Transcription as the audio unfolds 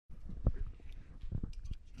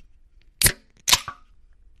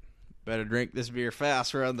Better drink this beer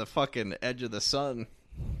fast. We're on the fucking edge of the sun.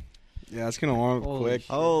 Yeah, it's gonna warm up quick.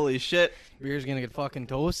 Holy shit. Beer's gonna get fucking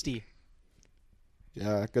toasty.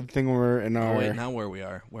 Yeah, good thing we're in our. Oh, wait, now where we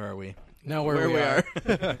are. Where are we? Now where we are.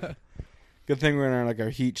 Good thing we're in our our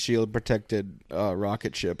heat shield protected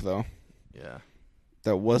rocket ship though. Yeah.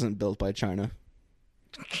 That wasn't built by China.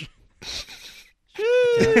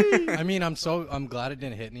 I mean, I'm glad it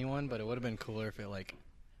didn't hit anyone, but it would have been cooler if it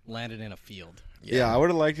landed in a field. Yeah, I would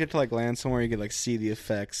have liked it to land somewhere you could see the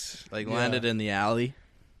effects. Landed in the alley.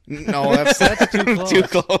 No, that's too close. Too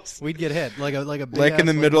close. We'd get hit like a big in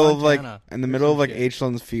the middle of Montana in the middle of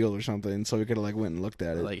H-Land's field or something, so we could have went and looked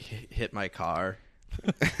at it. Hit my car.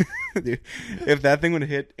 Dude, if that thing would have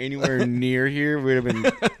hit anywhere near here, we'd have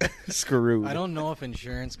been screwed. I don't know if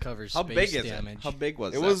insurance covers How space big is damage. it? How big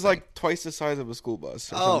was it? It was twice the size of a school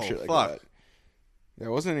bus. Or some shit fuck. That. There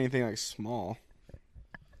wasn't anything small.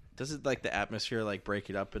 Does it the atmosphere break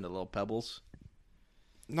it up into little pebbles?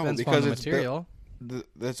 No, Depends because on the it's material.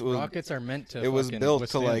 Rockets are meant to. It was built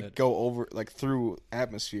to it. go over through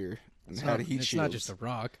atmosphere and It's had not, heat it's shields. not just a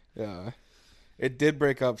rock. Yeah, it did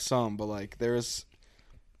break up some, but there was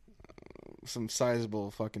some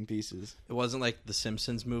sizable fucking pieces. It wasn't like the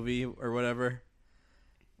Simpsons movie or whatever.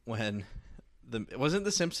 When wasn't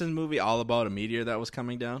the Simpsons movie all about a meteor that was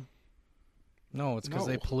coming down? No, it's because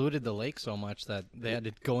they polluted the lake so much that they had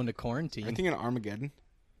to go into quarantine. I think in Armageddon.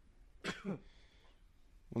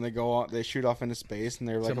 When they go out, they shoot off into space, and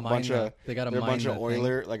they're a bunch of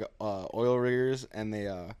oil riggers, and they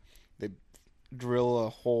drill a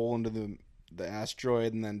hole into the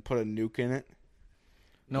asteroid, and then put a nuke in it.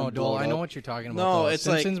 No, Dole, I know what you're talking about. No, though. it's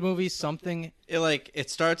Simpsons movie. Something it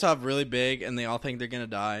starts off really big, and they all think they're gonna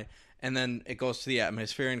die, and then it goes to the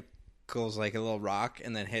atmosphere and goes like a little rock,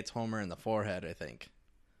 and then hits Homer in the forehead. I think.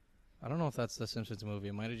 I don't know if that's the Simpsons movie.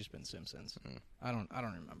 It might have just been Simpsons. I don't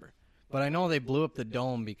remember. But I know they blew up the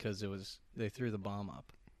dome because they threw the bomb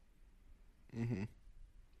up. Mm-hmm.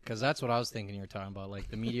 Because that's what I was thinking you were talking about.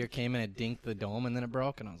 The meteor came in, it dinked the dome, and then it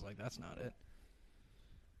broke, and I was like, that's not it.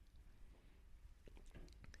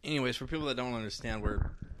 Anyways, for people that don't understand,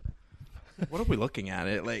 what are we looking at?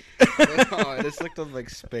 I just looked up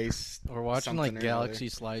space. We're watching something or galaxy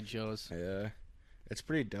slideshows. Yeah, it's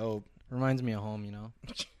pretty dope. Reminds me of home, you know.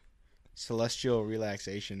 Celestial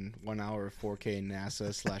relaxation, 1 hour of 4K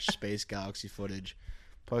NASA / space galaxy footage,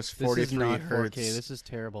 plus This 43 is not hertz. 4K. This is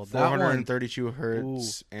terrible. 432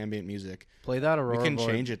 hertz ambient music. Play that Aurora We can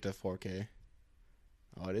board. change it to 4K.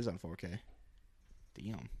 Oh, it is on 4K.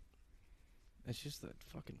 Damn. It's just that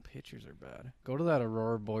fucking pictures are bad. Go to that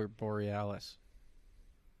Aurora Borealis.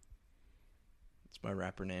 It's my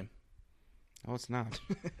rapper name. Oh, it's not.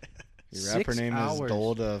 Your 6 rapper name is hours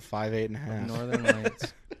Dolda 58.5. Northern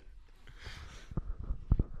Lights.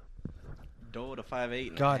 Dota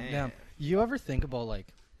 5'8". God damn. You ever think about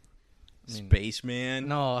Spaceman?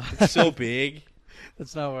 No. It's so big.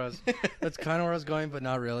 That's not where I was. That's kind of where I was going, but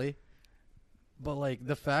not really. But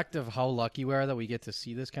the fact of how lucky we are that we get to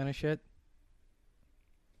see this kind of shit.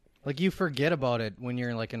 You forget about it when you're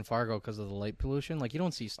in Fargo because of the light pollution. You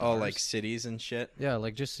don't see stars. Oh, cities and shit? Yeah,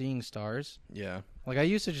 just seeing stars. Yeah. I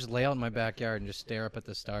used to just lay out in my backyard and just stare up at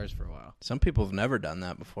the stars for a while. Some people have never done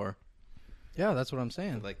that before. Yeah, that's what I'm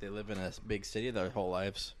saying. They live in a big city their whole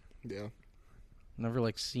lives. Yeah.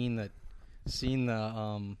 Never seen the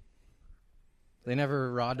they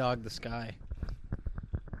never raw dogged the sky.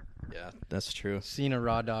 Yeah, that's true. Seen a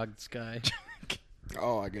raw dogged sky.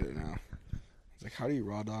 Oh, I get it now. It's how do you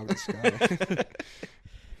raw dog the sky?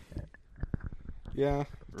 Yeah.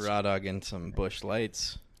 Raw dog and some bush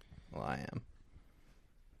lights. Well, I am.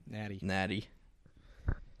 Natty.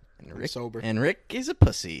 And Rick, sober. And Rick is a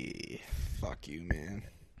pussy. Fuck you, man.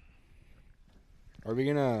 Are we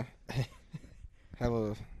gonna have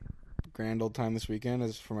a grand old time this weekend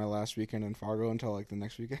as for my last weekend in Fargo until the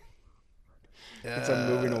next weekend? Since I'm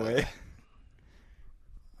moving away.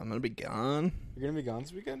 I'm gonna be gone. You're gonna be gone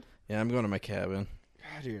this weekend? Yeah, I'm going to my cabin.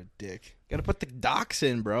 God, you're a dick. Gotta put the docks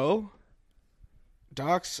in, bro.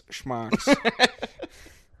 Docks, schmucks.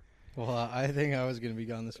 Well, I think I was going to be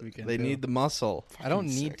gone this weekend. They too. need the muscle. I don't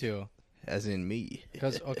Fucking need sick. to. As in me.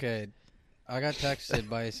 Because, okay, I got texted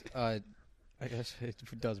by, I guess it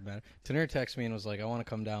doesn't matter. Tanner texted me and was like, I want to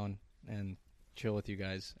come down and chill with you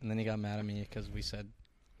guys. And then he got mad at me because we said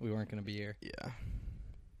we weren't going to be here. Yeah.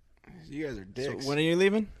 You guys are dicks. So when are you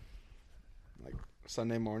leaving?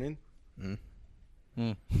 Sunday morning?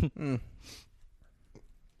 Mm.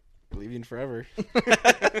 Leaving forever.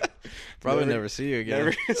 Probably never see you again.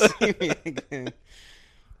 Never see me again.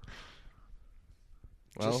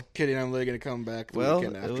 Well, just kidding. I'm literally going to come back the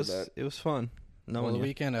weekend after that. It was fun. No Well, one the yet.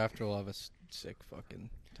 weekend after we'll have a sick fucking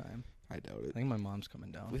time. I doubt I it. think my mom's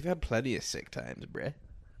coming down. We've had plenty of sick times, bruh.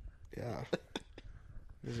 Yeah.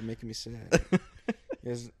 This is making me sad. You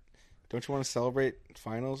guys, don't you want to celebrate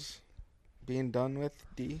finals being done with,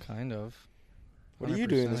 D? Kind of. What are you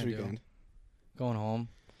doing 100% this I do. weekend? Going home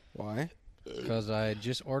Why? because I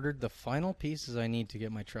just ordered the final pieces I need to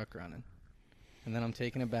get my truck running, and then I'm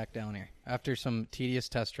taking it back down here after some tedious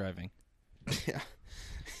test driving. Yeah.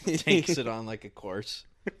 Takes it on like a course.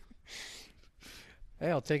 Hey,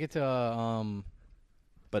 I'll take it to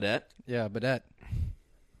Badette? Badette.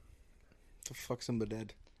 The fuck's in the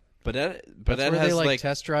dead? Badette That's where has they like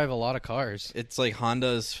test drive a lot of cars. it's like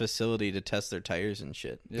Honda's facility to test their tires and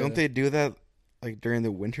shit. Yeah. Don't they do that like during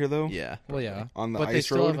the winter though? Yeah. Well, yeah, On the but they ice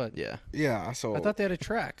still road? have a. Yeah. Yeah. So I thought they had a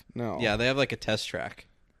track. no. Yeah, they have like a test track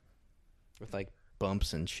with like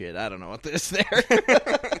bumps and shit. I don't know what this there.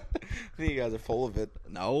 I think you guys are full of it.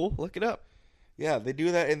 No, look it up. Yeah, they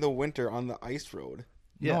do that in the winter on the ice road.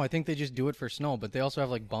 Yeah. No, I think they just do it for snow, but they also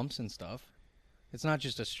have like bumps and stuff. It's not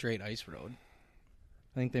just a straight ice road.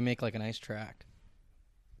 I think they make like an ice track.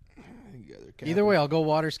 I think you guys are capping. Either way, I'll go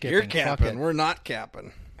water skipping. You're Fuck capping. it. We're not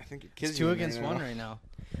capping. I think you're It's kidding 2 me against right 1 now. right now.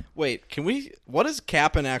 Wait, can we? What does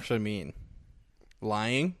capping actually mean?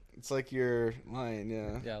 Lying? It's like you're lying.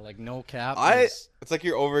 Yeah. Yeah, like no cap. I- is- It's like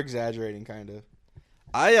you're over exaggerating, kind of.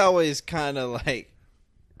 I always kind of like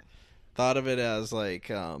thought of it as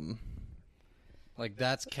like like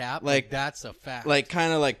that's cap. Like- that's a fact. like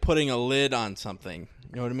kind of like putting a lid on something.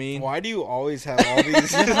 You know what I mean? Why do you always have all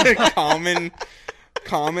these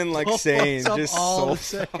common like What's sayings up just all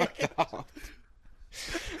so the fucked up?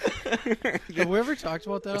 have we ever talked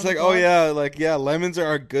about that? It's on like, the oh pod? yeah, like yeah, lemons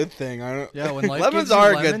are a good thing. I don't. Yeah, when life Lemons gives you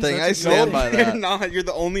are a good lemons, thing. that's I a stand good by thing. that. You're not. You're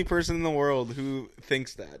the only person in the world who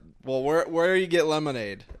thinks that. Well, where you get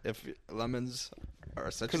lemonade if lemons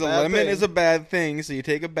are such a Because a bad lemon thing? is a bad thing, so you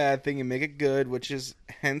take a bad thing and make it good, which is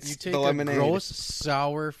hence You take the a lemonade. gross,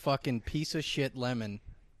 sour, fucking piece of shit lemon,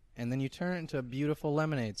 and then you turn it into a beautiful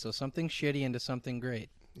lemonade. So something shitty into something great.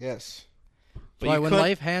 Yes. But Why you when couldn't-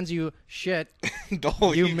 life hands you shit,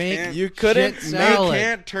 No, you make can't- you couldn't shit you salad.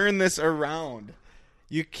 can't turn this around.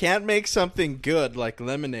 You can't make something good like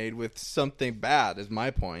lemonade with something bad. Is my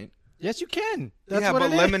point. Yes, you can. That's yeah, what but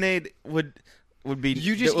it is. lemonade would be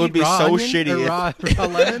You just it would eat be raw so onion shitty. or if- raw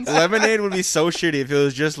lemons. lemonade would be so shitty if it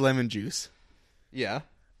was just lemon juice. Yeah.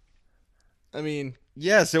 I mean,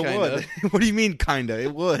 Yes, it Kinda. would. What do you mean, kinda?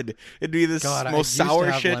 It would. It'd be the God, I most used to sour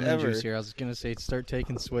have shit lemon ever. juice here. I was gonna say start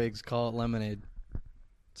taking swigs, call it lemonade.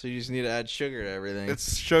 so you just need to add sugar to everything.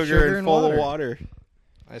 It's sugar, Sugar and and full water. of water.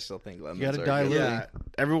 I still think lemons gotta are dilute good. it. Yeah.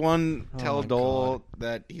 Everyone Oh tell my Dole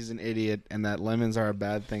that he's an idiot and that lemons are a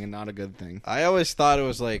bad thing and not a good thing. I always thought it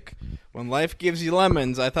was like when life gives you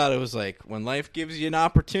lemons. I thought it was like when life gives you an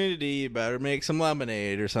opportunity, you better make some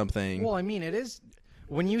lemonade or something. Well, I mean, it is.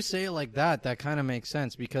 When you say it like that, that kind of makes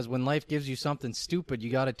sense because when life gives you something stupid, you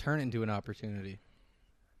got to turn it into an opportunity.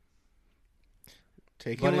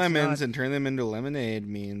 Taking But it's lemons not- and turn them into lemonade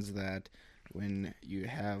means that when you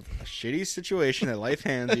have a shitty situation that life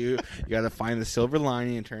hands you, you got to find the silver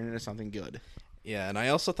lining and turn it into something good. Yeah, and I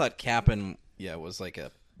also thought capping, was like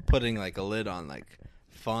a putting like a lid on like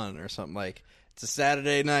fun or something. Like it's a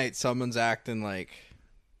Saturday night, someone's acting like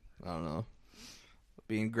I don't know,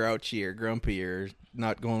 being grouchy or grumpy or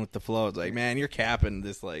not going with the flow. It's like, man, you're capping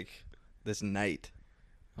this night.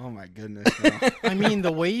 Oh my goodness. No. I mean,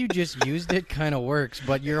 the way you just used it kind of works,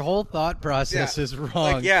 but your whole thought process Yeah. is wrong.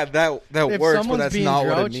 Like, yeah, that If works, but someone's that's being not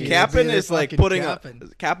what it grouchy, means. Cap- Capping they're is like fucking putting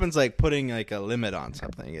capping. capping's like putting like a limit on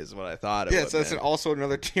something is what I thought it Yeah, would so that's mean. also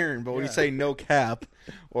another turn. But when you Yeah. say no cap,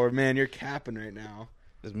 or man, you're capping right now.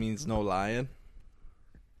 This means no lying.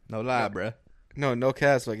 No lie, bruh. No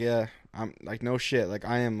caps. Like, yeah, I'm like no shit. Like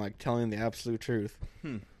I am like telling the absolute truth.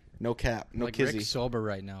 No cap, no like kizzy. Rick's sober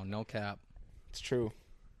right now, no cap. It's true.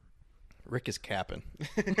 Rick is capping.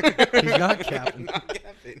 He's not capping.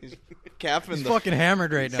 Capping He's the fucking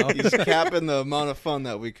hammered right now. he's capping the amount of fun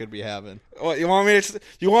that we could be having. What you want me to?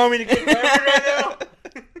 You want me to get married right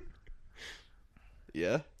now?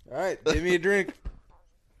 Yeah. All right, give me a drink.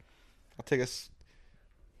 I'll take a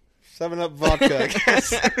 7-Up vodka, I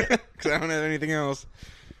guess, because I don't have anything else.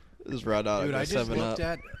 Just right out. Dude, I just 7 looked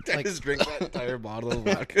up. at I like just drink that entire bottle of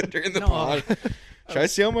vodka during the No. pod. Should I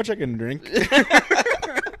see how much I can drink?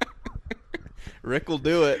 Rick will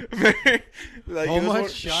do it. Like, how it was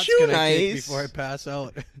much shots shoot, can I take nice. before I pass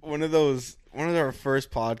out? one of our first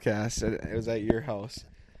podcasts. It was at your house.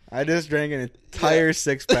 I just drank an entire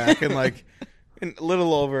 6-pack in like in a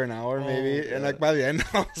little over an hour, maybe. yeah. And like by the end,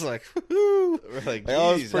 I was like, "Woohoo!" We're like, I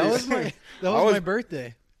was "Jeez, pretty- That was my I was- my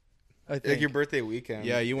birthday. I Like think your birthday weekend.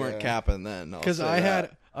 yeah, you weren't capping then. because I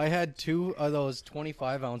I had 2 of those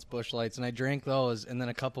 25-ounce Busch Lights, and I drank those, and then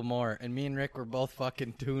a couple more. And me and Rick were both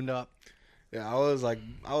fucking tuned up. Yeah, I was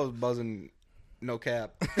buzzing, no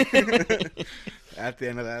cap, at the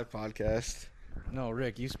end of that podcast. No,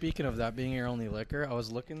 Rick, you speaking of that being your only liquor, I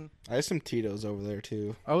was looking I have some Tito's over there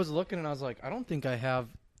too. and I was like, I don't think I have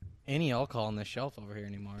any alcohol on this shelf over here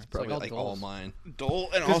anymore. It's Probably like all Dole's. mine. Dole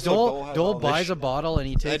and 'Cause also Dole, has Dole all this buys a shit. bottle and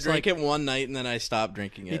he I takes drank like it one night and then I stopped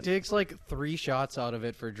drinking he it. takes like 3 shots out of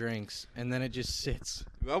it for drinks, and then it just sits.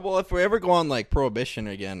 Well, if we ever go on like prohibition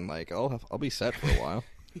again, like I'll be set for a while.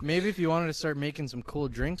 Maybe if you wanted to start making some cool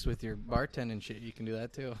drinks with your bartending shit, you can do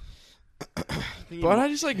that too. But I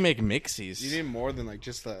just like make mixies. You need more than like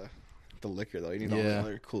just the liquor though. You need all Yeah. the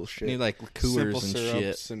other cool shit. You need like liqueurs Simple and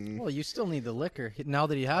syrups shit. and Well, you still need the liquor. Now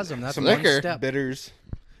that he has them, that's some one liquor, step. bitters.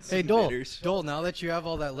 Hey, Dole, bitters. Dole, now that you have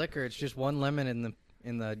all that liquor, it's just 1 lemon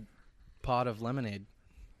in the pot of lemonade.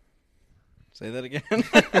 Say that again.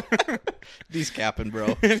 He's capping,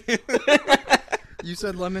 bro. You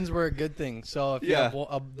said lemons were a good thing, so if you Yeah.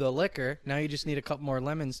 have the liquor, now you just need a couple more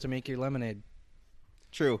lemons to make your lemonade.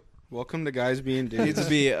 True. Welcome to Guys Being It needs Dudes. to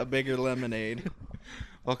be a bigger lemonade.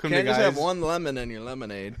 Welcome Can't to just Guys. have one lemon in your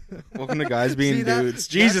lemonade. Welcome to Guys Being See, Dudes. that's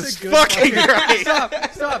Jesus a good fucking Christ!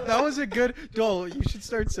 Stop. That was a good... Dole, you should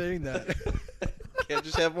start saying that. Can't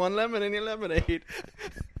just have one lemon in your lemonade.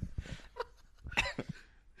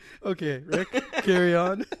 Okay, Rick, carry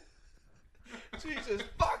on. Jesus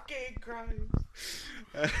fucking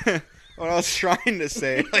Christ. What I was trying to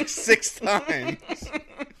say like 6 times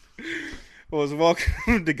was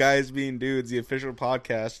welcome to Guys Being Dudes, the official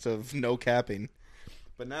podcast of no capping.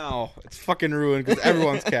 But now it's fucking ruined because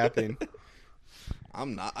everyone's capping.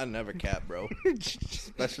 I'm not. I never cap, bro.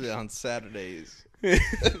 Especially on Saturdays.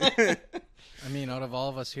 I mean, out of all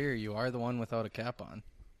of us here, you are the one without a cap on.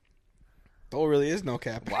 Dole really is no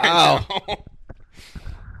cap. Wow. Right now.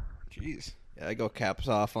 Jeez. Yeah, I go caps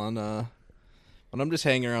off on when I'm just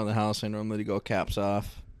hanging around the house. I normally go caps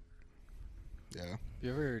off. Yeah.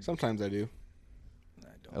 You ever... Sometimes I do. I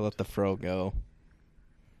don't. I let the fro go.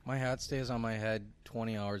 My hat stays on my head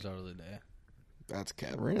 20 hours out of the day. That's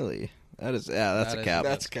cap. Really? That's a is- cap.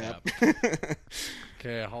 That's cap.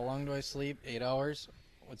 Okay, how long do I sleep? 8 hours?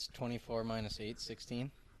 What's 24 minus 8?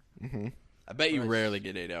 16? hmm I bet you Nice. rarely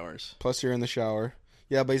get 8 hours. Plus you're in the shower.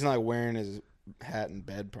 Yeah, but he's not wearing his hat in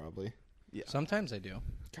bed probably. Yeah. Sometimes I do.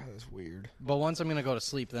 God, that's weird. But once I'm going to go to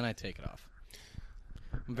sleep, then I take it off.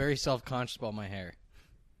 I'm very self-conscious about my hair.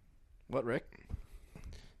 What, Rick?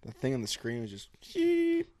 The thing on the screen was just.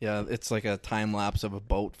 Yeah, it's like a time lapse of a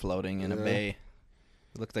boat floating in a Yeah. bay.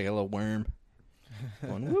 It looked like a little worm.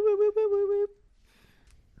 Going, whoop, whoop, whoop, whoop, whoop,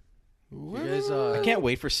 whoop. You guys, I can't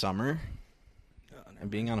wait for summer and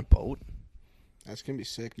being on a boat. That's gonna be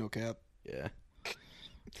sick. No cap. Yeah.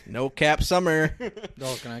 No cap summer.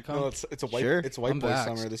 Oh, can I come? No, it's a white Sure. it's white I'm boy vaxxed.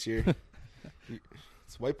 summer this year.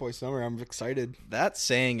 It's white boy summer. I'm excited. That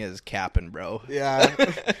saying is capping, bro. Yeah,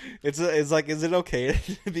 it's like, is it okay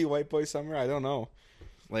to be white boy summer? I don't know.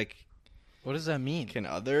 Like, What does that mean? can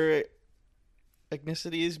other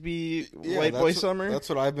ethnicities be Yeah, white boy that's- summer? That's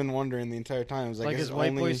what I've been wondering the entire time. It's Like, is does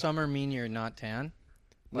white boy only- summer mean you're not tan?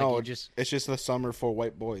 Like No, you just... it's just the summer for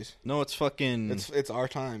white boys. No, it's fucking. It's our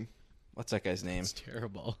time. What's that guy's name? It's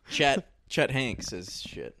terrible. Chet Hanks is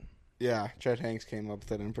shit. Yeah, Chet Hanks came up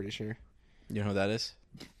with it. I'm pretty sure. You know who that is?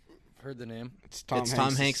 Heard the name. It's Tom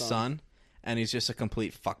Hanks' son, and he's just a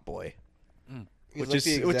complete fuckboy. He's Which like is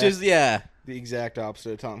the which exact- is yeah. the exact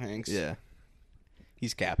opposite of Tom Hanks. Yeah.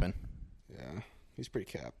 He's capping. Yeah, he's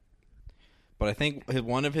pretty cap. But I think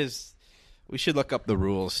one of his we should look up the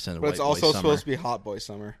rules to But white it's boy also summer. supposed to be hot boy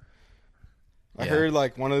summer. I Yeah. heard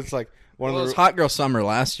like one of Well, of it the was hot girl summer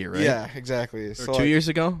last year, right? Yeah, exactly. Or So, 2 years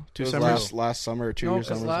ago? 2 it was summers? last summer or 2 No, years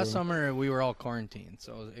because summer. last summer we were all quarantined,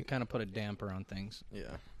 so it kind of put a damper on things.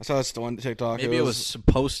 Yeah. I saw this one TikTok. Maybe it was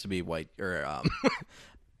supposed to be white or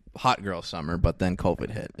hot girl summer, but then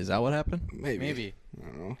COVID hit. Is that what happened? Maybe. I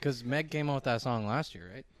don't know. Because Meg came out with that song last year,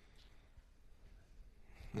 right?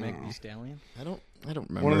 Meg No. Thee Stallion? I don't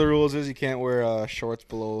remember. One of the rules is you can't wear shorts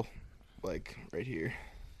below, like right here.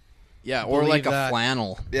 Yeah, or Believe like a that.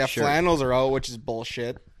 flannel. Yeah, shirt. flannels are out, which is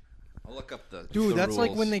bullshit. I'll look up the Dude, the that's like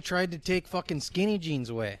rules. when they tried to take fucking skinny jeans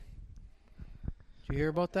away. Did you hear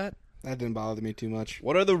about that? That didn't bother me too much.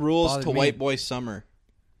 What are the rules Bothered to me. white boy summer?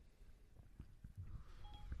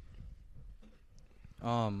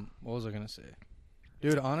 What was I gonna say?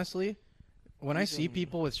 Dude, honestly, when I see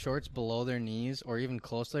people with shorts below their knees or even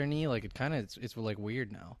close to their knee, like it kind of it's like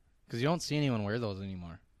weird now because you don't see anyone wear those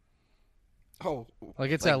anymore. Oh,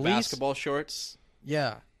 Like it's Like at least basketball shorts.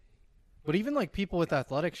 yeah, but even like people with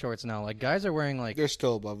athletic shorts now, like guys are wearing like they're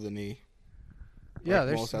still above the knee. Yeah,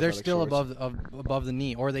 Like most they're athletic still shorts. above the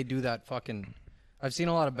knee, or they do that fucking. I've seen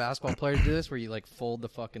a lot of basketball players do this, where you like fold the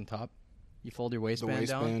fucking top, you fold your The waistband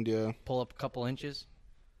down, waistband, yeah. pull up a couple inches.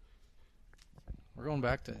 We're going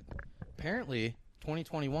back to apparently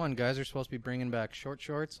 2021. Guys are supposed to be bringing back short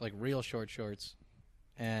shorts, like real short shorts,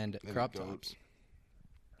 and That'd be crop dope. tops.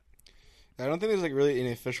 I don't think there's like really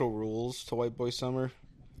any official rules to White Boy Summer.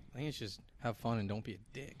 I think it's just have fun and don't be a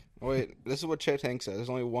dick. Oh, wait, this is what Chet Hank says. There's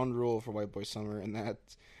only one rule for White Boy Summer, and that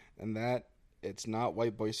it's not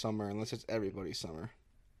White Boy Summer unless it's everybody's summer.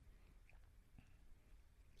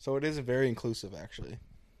 So it is very inclusive, actually.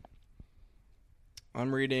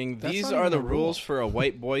 I'm reading. That's These not are even the a rule. rules for a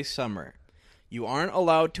white boy summer. You aren't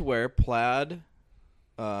allowed to wear plaid,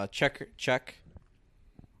 checkered, Checkered,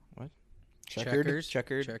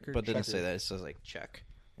 but didn't say checkered. that. It says like check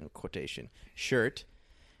in quotation shirt,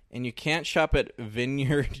 and you can't shop at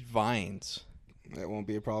Vineyard Vines. That won't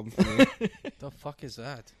be a problem for me. The fuck is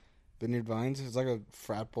that? Vineyard Vines, it's like a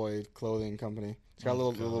frat boy clothing company. It's got a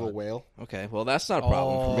little God. whale, Okay, well that's not a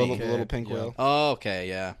problem for me. okay. little pink Yeah. whale. Oh, okay,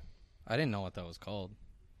 yeah. I didn't know what that was called.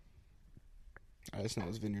 I just know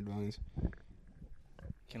it's Vineyard Vines.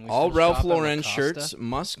 Can we All still Ralph shop at Lauren La Costa? shirts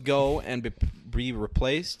must go and be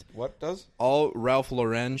replaced. What does? All Ralph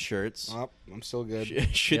Lauren shirts Oh, I'm still good.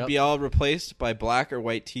 should Yep. be all replaced by black or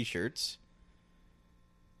white T-shirts.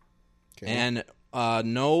 Okay. And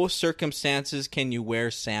no circumstances can you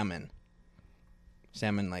wear salmon.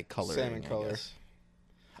 Salmon like color. Salmon color.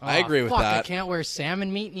 I agree with fuck, that. I can't wear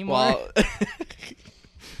salmon meat anymore. Well,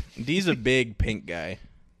 D's a big pink guy.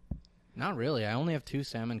 Not really. I only have 2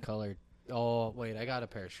 salmon colored. Oh wait, I got a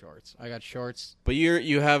pair of shorts. I got shorts. But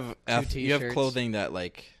you have T-shirts. clothing that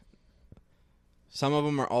like some of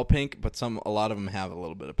them are all pink, but a lot of them have a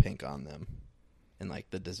little bit of pink on them, and like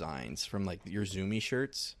the designs from like your Zoomy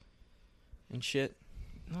shirts and shit.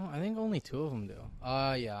 No, I think only 2 of them do.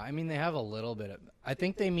 Yeah. I mean, they have a little bit of. I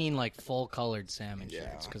think they mean like full colored salmon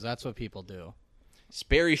Yeah. shirts because that's what people do.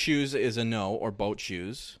 Sperry shoes is a no, or boat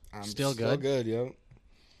shoes, I'm Still Still good? good, yo.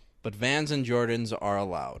 but Vans and Jordans are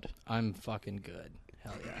allowed. I'm fucking good.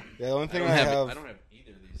 Hell yeah. Yeah, the only thing I I have, don't have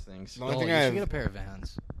either of these things. the only Oh, thing you I should have, get a pair of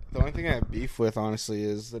Vans. the only thing I have beef with, honestly,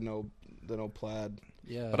 is the no plaid.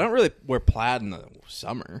 Yeah. I don't really wear plaid in the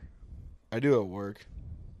summer. I do at work.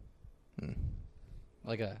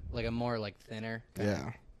 like a more like thinner.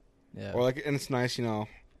 Yeah. Yeah. Or like, and it's nice,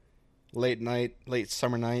 late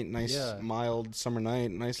summer night, nice Yeah. mild summer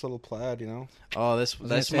night, nice little plaid, Oh, I was gonna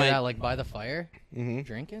that's say my that, like by the fire, Mm-hmm.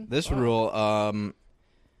 drinking. this Wow. rule.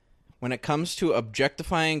 When it comes to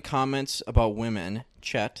objectifying comments about women,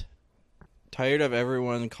 Chet, tired of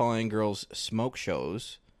everyone calling girls smoke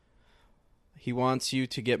shows. He wants you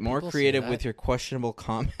to get more People say creative that? with your questionable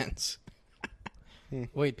comments.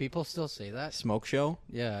 Wait, people still say that? Smoke show?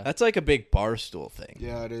 Yeah. That's like a big bar stool thing.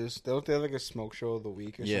 Yeah, it is. Don't they have like a smoke show of the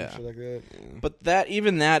week or Yeah. some shit like that? Yeah. But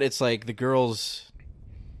even that, it's like the girls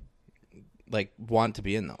like want to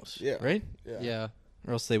be in those, Yeah. right? Yeah.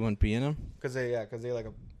 Or else they wouldn't be in them. Because they like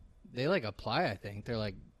They like apply. I think they're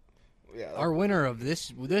like like, our winner of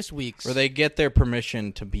this week's. Or they get their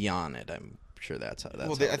permission to be on it. I'm sure that's how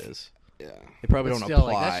Well, it is. yeah. They probably But don't still,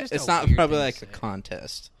 like, apply. that's just It's a not weird probably thing like to a say.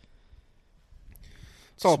 contest.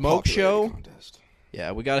 It's all Smoke popularity show? contest.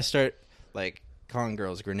 Yeah, we got to start like calling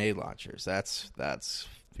girls grenade launchers. That's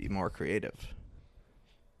be more creative.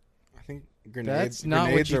 I think grenades. That's not what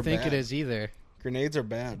grenades you are think bad. it is either. Grenades are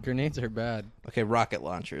bad. Grenades are bad. Okay, rocket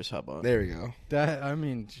launchers. How about? There we go. That I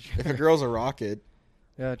mean, If a girl's a rocket,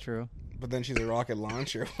 yeah, true. but then she's a rocket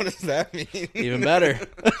launcher, what does that mean? Even better.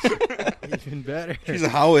 Even better. She's a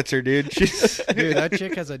howitzer, dude. She's Dude, that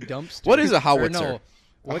chick has a dumpster. What is a Or howitzer? no,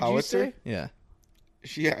 what'd you howitzer? say? Yeah.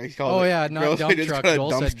 he called Oh it- yeah, not girls, dump they just truck. got a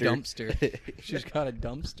Joel said dumpster. She's got a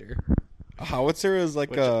dumpster. A howitzer is like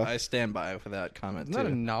Which a. I stand by for that comment Isn't that a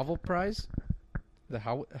too. novel prize? The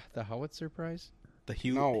howitzer prize? The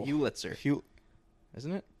No. Hewlitzer, Pu-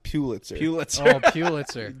 isn't it? Pulitzer. Pulitzer. Oh,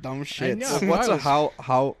 Pulitzer. Dumb shit. know. What's I a was-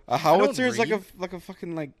 how? A howitzer is read. like a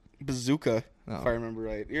fucking like bazooka. Oh. If I remember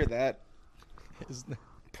right, you're that.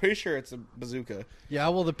 Pretty sure it's a bazooka. Yeah,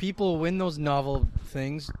 well, the people who win those novel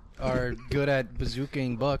things are good at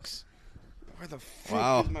bazooking books. Where the fuck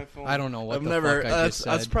Wow. is my phone? I don't know what I've the never. fuck I just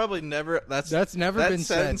That's said. probably never. That's never that been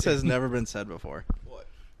sentence said. has never been said before. What?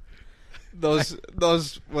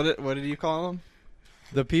 Those what did you call them?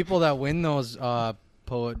 The people that win those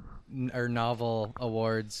poet or novel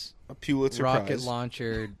awards, A Pulitzer rocket Prize.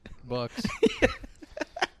 launcher books.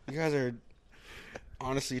 You guys are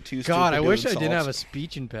honestly too stupid. God, I to wish I insult. didn't have a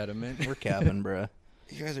speech impediment. We're capping, bruh.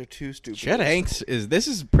 You guys are too stupid. Chet Hanks is. This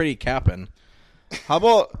is pretty capping. How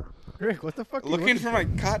about Rick, what the fuck? Are you Looking for my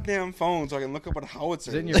goddamn phone so I can look up what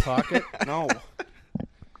howitzer Is it in your pocket? No.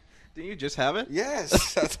 Didn't you just have it?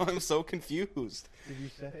 Yes. That's why I'm so confused. Did you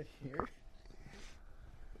set it here?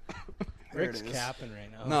 There Rick's it is. capping right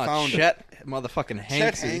now. No, Found Chet motherfucking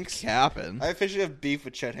Hanks Hanks. is capping. I officially have beef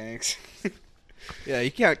with Chet Hanks. Yeah,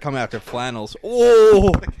 you can't come after flannels. Oh,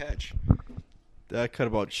 What a catch. that could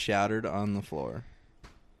have about shattered on the floor.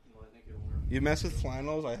 You mess with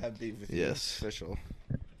flannels, I have beef with you. Yes. Official.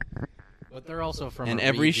 But they're also from And a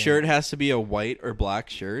every region. shirt has to be a white or black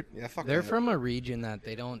shirt. Yeah, fuck They're that. from a region that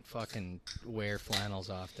they don't fucking wear flannels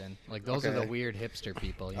often. Like, those are the Okay. weird hipster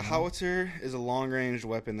people, you A know? howitzer is a long-range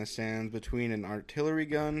weapon that stands between an artillery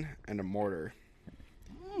gun and a mortar.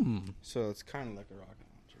 So it's kind of like a rocket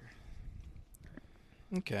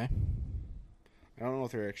launcher. Okay. I don't know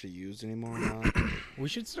if they're actually used anymore or not. We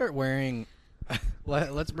should start wearing...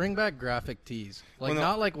 Let's bring back graphic tees. Like, Well, no-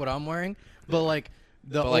 not like what I'm wearing, but like...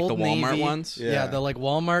 The But like Old the Walmart Navy, ones? Yeah. Yeah. The like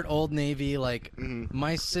Walmart Old Navy, like Mhm.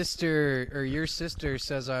 my sister or your sister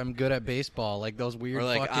says I'm good at baseball, like those weird Or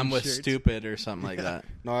like fucking I'm with shirts. stupid or something like that.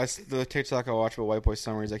 No, the TikTok I watch about White Boy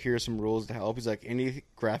Summer. He's like, here are some rules to help. He's like, any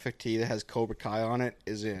graphic tee that has Cobra Kai on it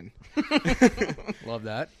is in. Love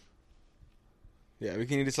that. Yeah, we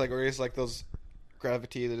can just like, or just like those graphic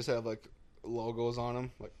tee that just have like logos on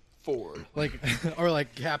them, like Ford. Like or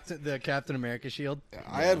like the Captain America shield. Yeah,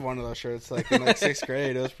 I had one of those shirts like in like 6th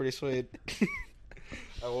grade. It was pretty sweet.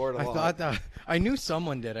 I wore it a I lot. thought that I knew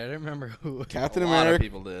someone did. I didn't remember who. Captain A lot of America.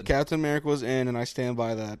 people did. Captain America was in, and I stand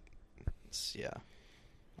by that. Yeah.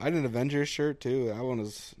 I had an Avengers shirt too. That one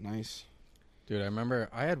was nice. Dude, I remember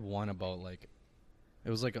I had one about like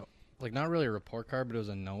it was like a not really a report card, but it was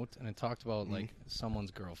a note, and it talked about like someone's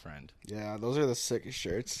girlfriend. Yeah, those are the sickest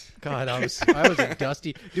shirts. God, I was a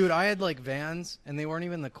dusty dude. I had like Vans, and they weren't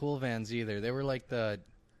even the cool Vans either. They were like they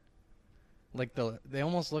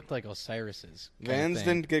almost looked like Osiris's. kind of Vans thing.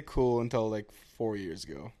 didn't get cool until like 4 years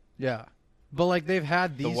ago. Yeah, but like they've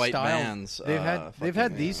had The these white style. Vans, They've fucking-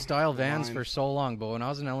 had these yeah. style Vans Line. for so long. But when I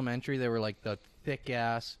was in elementary, they were like the thick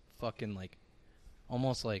ass fucking like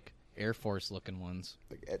almost like Air Force looking ones.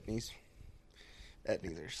 Like Etnies.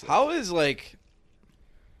 Etnies are sick. How is like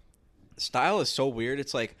style is so weird.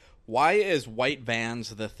 It's like, why is white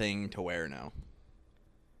Vans the thing to wear now?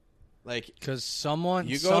 Like, Because someone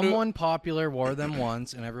You go to- someone popular wore them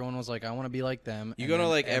once, and everyone was like, "I want to be like them." you and go to then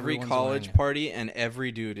like every everyone's college wearing it. party and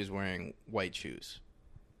every dude is wearing white shoes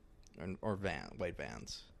or white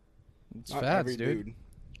Vans. It's Not fads, every dude.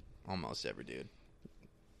 Almost every dude.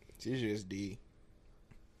 It's usually just D.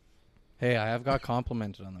 Hey, I have got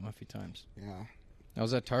complimented on them a few times. Yeah. I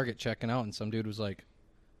was at Target checking out, and some dude was like,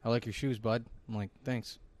 "I like your shoes, bud." I'm like,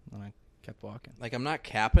 "Thanks," and I kept walking. Like, I'm not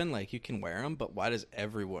capping. Like, you can wear them, but why does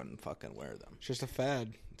everyone fucking wear them? It's just a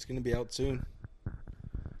fad. It's going to be out soon.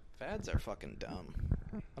 Fads are fucking dumb.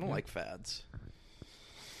 I don't like fads.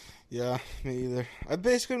 Yeah, me either. I've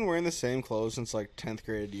basically been wearing the same clothes since like 10th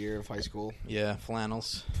grade year of high school. Yeah,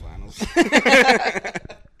 flannels. Flannels.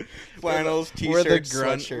 Flannels, We're the t-shirts,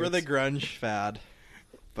 grunge. sweatshirts. We're the grunge fad,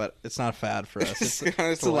 but it's not a fad for us. It's,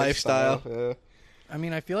 kinda it's a lifestyle. Yeah. I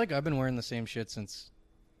mean, I feel like I've been wearing the same shit since.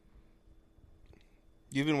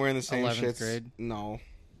 You've been wearing the same 11th shits. grade? No.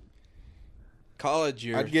 College,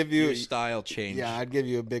 I'd give you- your style changed. Yeah, I'd give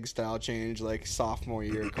you a big style change like sophomore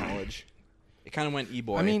year of college. It kind of went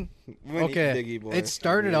e-boy. I mean, We went okay, Big E-boy. it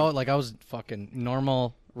started Agreed. out like I was fucking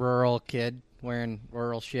normal rural kid wearing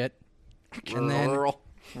rural shit, and then Rural.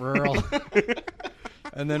 rural,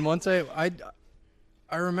 and then once I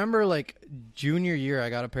remember like junior year I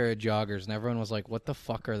got a pair of joggers, and everyone was like, "What the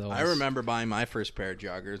fuck are those?" I remember buying my first pair of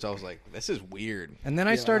joggers. I was like, this is weird. And then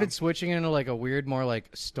I Yeah. started switching into like a weird, more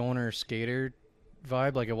like stoner skater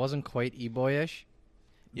vibe. Like it wasn't quite e-boyish.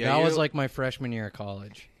 Yeah, that you're- was like my freshman year of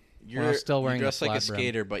college. You're I was still wearing you the dress like a flat brim.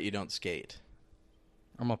 skater, but you don't skate.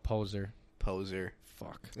 I'm a poser. Poser.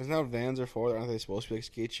 Fuck. Isn't that what Vans are for? Aren't they supposed to be like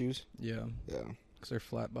skate shoes? Yeah, Yeah. because they're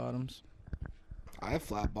flat bottoms. I have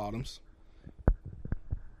flat bottoms.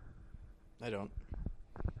 I don't.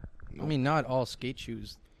 I mean, not all skate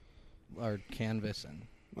shoes are canvas and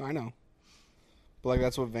I know. But like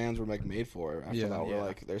that's what Vans were like made for. After Yeah. that, were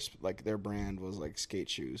Yeah. like their brand was like skate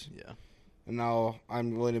shoes. Yeah. And now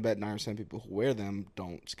I'm willing to bet 9% of people who wear them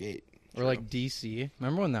don't skate. or like DC.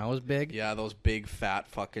 Remember when that was big? Yeah, those big fat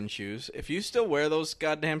fucking shoes. If you still wear those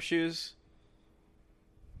goddamn shoes,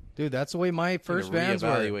 Dude, that's the way my first Vans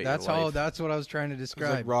reevaluate were. your That's how. life. That's what I was trying to It's like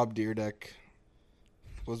describe. Rob Deerdeck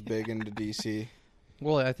was big into DC.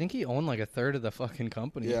 Well, I think he owned like a third of the fucking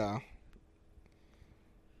company. Yeah.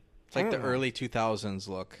 It's like I the don't know. early 2000s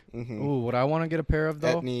look. Mm-hmm. Ooh, what I want to get a pair of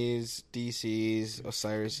though? Etnies, DCs,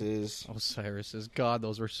 Osiris's. Osiris's. God,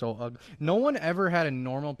 those were so ugly. No one ever had a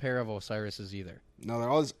normal pair of Osiris's either. No, they're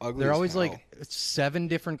always ugly. They're as always hell. like 7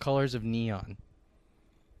 different colors of neon.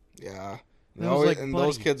 Yeah. And I was like, and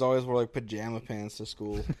those buddy. kids always wore like pajama pants to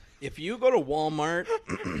school. If you go to Walmart,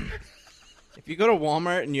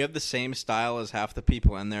 and you have the same style as half the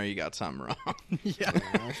people in there, you got something wrong. Yeah.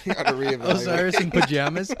 You gotta reevaluate. Osiris in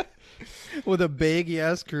pajamas with a baggy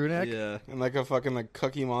ass crew neck. Yeah. And like a fucking like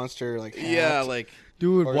Cookie Monster like hat. Yeah, like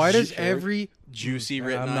Dude, Or why does shirt. every juicy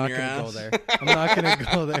written I'm on not your gonna ass. go there. I'm not gonna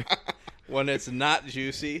go there. When it's not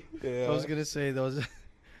juicy, Yeah. I was gonna say those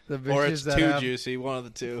the bitches or it's that too have, juicy, one of the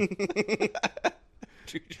two.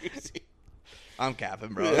 Too juicy. I'm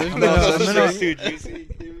capping, bro. Yeah. I'm No, gonna- those I'm are gonna- too juicy.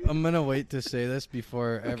 I'm gonna wait to say this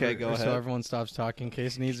before Okay, go so ahead. everyone stops talking in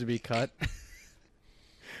case it needs to be cut.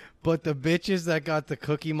 But the bitches that got the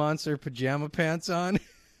Cookie Monster pajama pants on,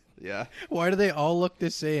 Yeah, why do they all look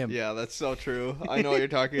the same? yeah, that's so true. I know what you're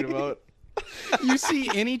talking about. You see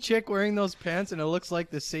any chick wearing those pants, and it looks like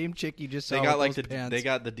the same chick you just saw. They got with like those pants. they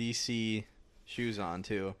got the DC shoes on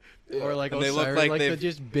too. or like and they Osiris, look like the they've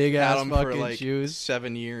just big Had ass them fucking for like shoes.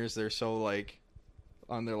 7 years. They're so like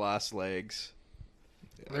on their last legs.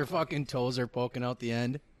 Their fucking toes are poking out the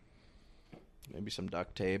end. Maybe some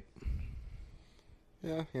duct tape.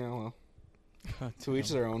 Yeah, well. To each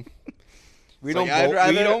their own. We It's don't like, I'd we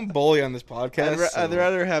rather- don't bully on this podcast. I'd so-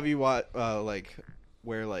 rather have you like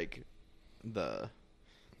wear like the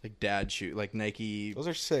like dad shoe, like Nike. Those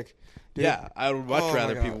are sick. Dude, Yeah, I would much Oh my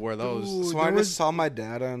rather God. people wear those. Ooh. So there I was- just saw my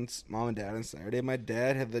dad on mom and dad on Saturday. My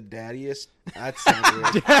dad had the daddiest. That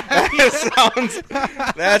sounds weird.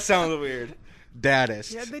 that sounds weird.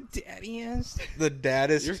 Daddest. Yeah, the daddiest. The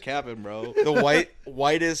daddest. You're capping, bro. the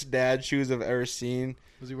whitest dad shoes I've ever seen.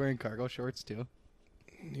 Was he wearing cargo shorts too?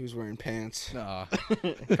 He was wearing pants. Nah.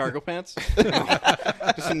 Cargo pants.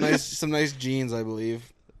 Just some nice jeans, I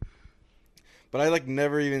believe. But I like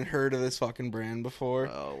never even heard of this fucking brand before.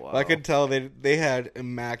 Oh wow. But I could tell they had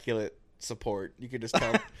immaculate support. You could just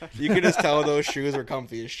tell. You could just tell those shoes were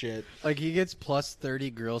comfy as shit. Like he gets plus 30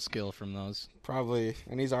 grill skill from those. Probably,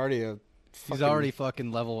 and he's already a. He's already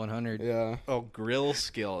fucking level 100. Yeah. Oh, grill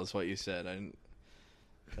skill is what you said. I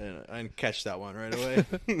didn't catch that one right away.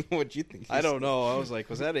 What'd you think? I don't know. I was like,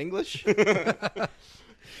 was that English?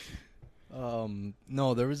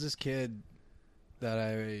 No, there was this kid that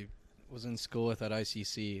I was in school with at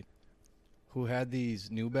ICC who had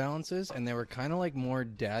these New Balances, and they were kind of like more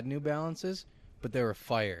dad New Balances, but they were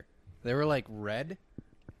fire. They were like red.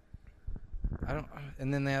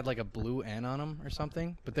 And then they had like a blue N on them or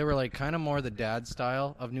something, but they were like kind of more the dad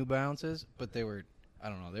style of New Balances, but they were, I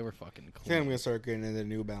don't know, they were fucking I cool. think I'm gonna start getting into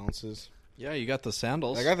New Balances. Yeah, you got the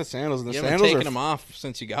sandals. I got the sandals, and the you haven't sandals taken are them off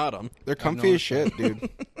since you got them. they're I've comfy as noticed shit, dude.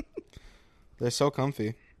 They're so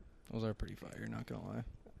comfy. Those are pretty fire, not gonna lie.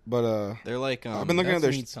 But They're like I've been looking at That's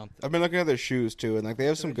their need something. I've been looking at their shoes too, and like they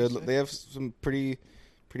have some What did good. you say? They have some pretty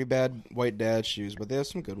bad white dad shoes, but they have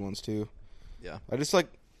some good ones too. Yeah. I just like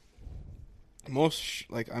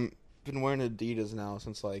like I'm been wearing Adidas now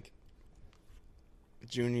since like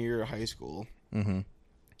junior year of high school, Mm-hmm.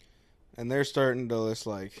 and they're starting to just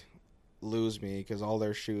like lose me because all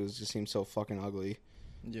their shoes just seem so fucking ugly.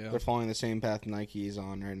 Yeah. They're following the same path Nike's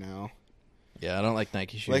on right now. Yeah, I don't like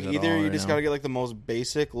Nike shoes. Like at either all you right just now. gotta get like the most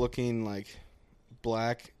basic looking like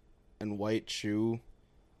black and white shoe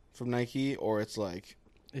from Nike, or it's like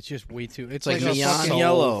It's just way too. It's like like, a neon fucking,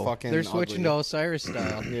 yellow. Fucking They're switching ugly. to Osiris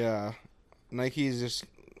style. Yeah, Nike's just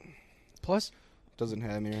Plus, doesn't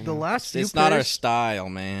have me right the now. last few It's not our pairs, style,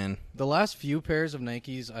 man. the last few pairs of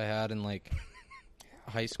Nikes I had in like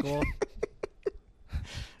high school.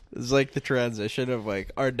 It's like the transition of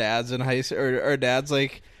like our dads in high school, or our dads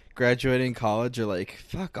like graduating college are like,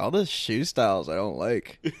 fuck all the shoe styles I don't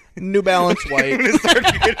like. New Balance white.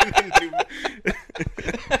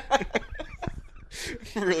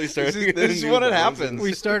 Really started. This is what it happens.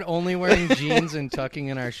 We start only wearing jeans and tucking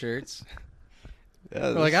in our shirts.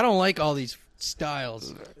 Yeah, We're like, I don't like all these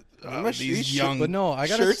styles. these young. But no, I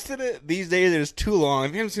gotta. shirts that these days are just too long.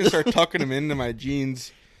 I'm just gonna start tucking them into my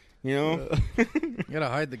jeans. You know, You gotta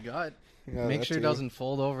hide the gut. Yeah, Make that sure it too. doesn't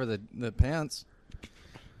fold over the pants.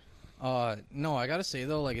 No, I gotta say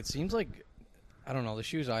though, like it seems like I don't know, the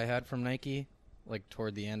shoes I had from Nike, like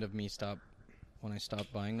toward the end of when I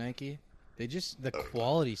stopped buying Nike, the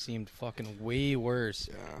quality seemed fucking way worse.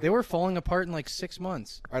 Yeah. They were falling apart in like 6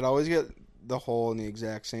 months. I'd always get the hole in the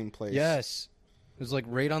exact same place. Yes. It was like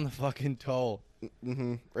right on the fucking toe.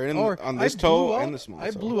 Mm-hmm. Right in Or on I this blew toe out- and the small toe. I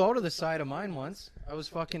blew out of the side of mine once. I was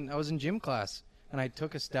in gym class and I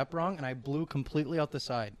took a step wrong, and I blew completely out the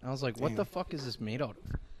side. I was like, what Damn. the fuck is this made out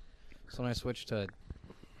of? So then I switched to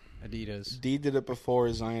Adidas. D did it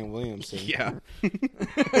before Zion Williamson. Yeah.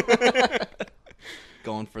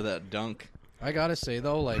 Going for that dunk. I gotta say,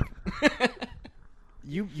 though, like,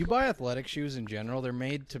 you buy athletic shoes in general, they're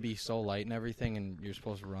made to be so light and everything, and you're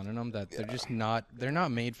supposed to run in them, that they're just not, they're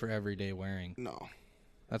not made for everyday wearing. No.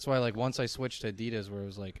 That's why, like, once I switched to Adidas, where it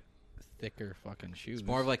was, like, thicker fucking shoes. It's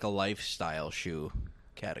more of like a lifestyle shoe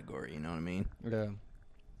category, you know what I mean? Yeah.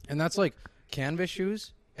 And that's like canvas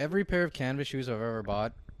shoes. Every pair of canvas shoes I've ever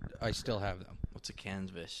bought, I still have them. What's a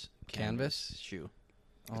canvas shoe?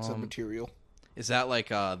 It's a material. Is that like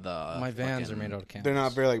the My Vans are made out of canvas. They're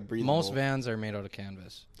not very like breathable. Most Vans are made out of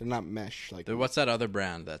canvas. They're not mesh. Like What's that other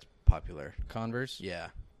brand that's popular? Converse? Yeah.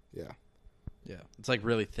 yeah. Yeah. It's like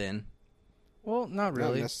really thin. Well, not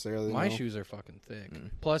really. Not necessarily. My no. shoes are fucking thick.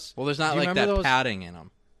 Plus, Well, there's not do you like remember that those? padding in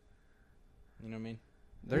them. You know what I mean?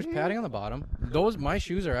 There's padding on the bottom. My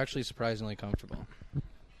shoes are actually surprisingly comfortable.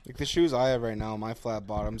 Like the shoes I have right now, my flat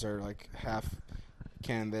bottoms are like half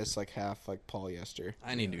canvas, like half like polyester.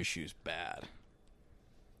 I need new shoes bad.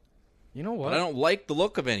 You know what? But I don't like the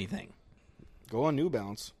look of anything. Go on New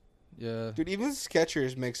Balance. Yeah. Dude, even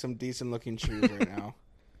Skechers make some decent looking shoes right now.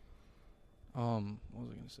 What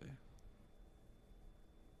was I gonna say?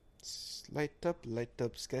 Light up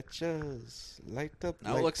Skechers. Light up.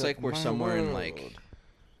 Now it light looks up like we're my somewhere in world. like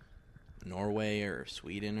Norway or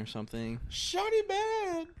Sweden or something. Shoddy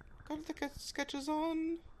bad. Got the Skechers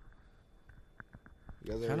on.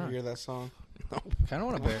 You guys ever Kinda. hear that song? Kind of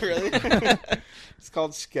want to bear. Really? It's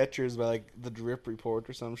called Skechers by like the Drip Report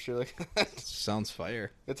or some shit like that. Sounds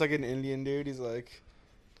fire. It's like an Indian dude. He's like,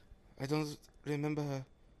 I don't remember her,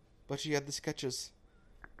 but she had the Skechers,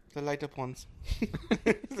 the light up ones.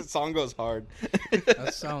 The song goes hard.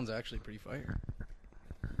 That sounds actually pretty fire.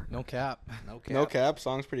 No cap. No cap.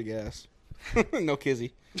 Song's pretty gas. No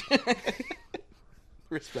kizzy.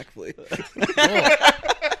 Respectfully.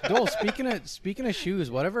 Dole, speaking of shoes,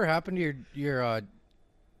 whatever happened to your My Oh,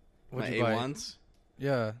 what'd you buy? A1s?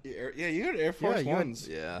 Yeah, you got Air Force you had- Ones.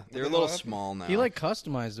 Yeah. What They're the a little hell happened? small now. He like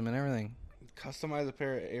customized them and everything. Customized a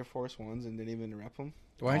pair of Air Force Ones and didn't even rep them.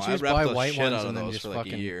 Why don't Oh, you I just wrapped buy the white shit ones out of and then those just for, like, a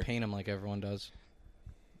fucking year. paint them like everyone does?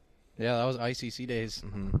 Yeah, that was ICC days.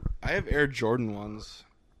 Mm-hmm. I have Air Jordan ones,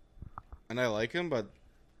 and I like them, but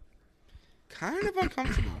kind of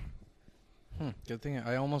uncomfortable. Good thing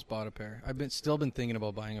I almost bought a pair. I've still been thinking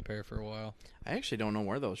about buying a pair for a while. I actually don't know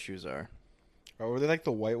where those shoes are. Or were they like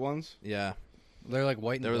the white ones? Yeah. They're like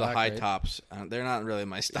white and They were black, the high right? tops. They're not really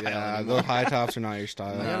my style Yeah, anymore. those high tops are not your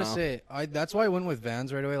style. I No. gotta say, that's why I went with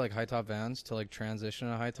Vans right away, like high top Vans, to like transition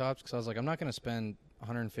to high tops, because I was like, I'm not gonna spend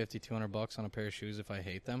 150, 200 bucks on a pair of shoes if I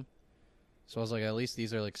hate them. So I was like, at least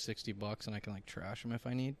these are like $60, and I can like trash them if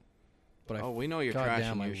I need. But Oh, we know you're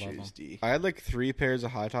goddamn, trashing I your love shoes, them. D. I had like 3 pairs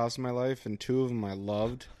of high tops in my life, and 2 of them I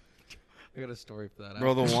loved. I got a story for that.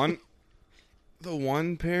 Bro, the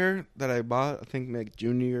one pair that I bought, I think like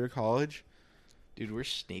junior year of college. Dude, we're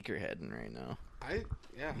sneakerheading right now.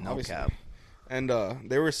 Yeah, No obviously. cap. And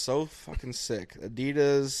they were so fucking sick.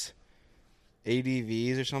 Adidas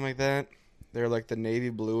ADVs or something like that. They were like the navy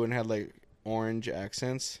blue and had like orange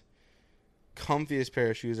accents. Comfiest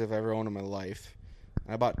pair of shoes I've ever owned in my life.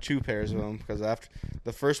 I bought 2 pairs of them because after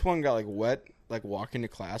the first one got like wet, like walking to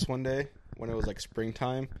class one day when it was like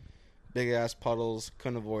springtime. Big ass puddles,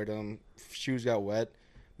 couldn't avoid them. Shoes got wet.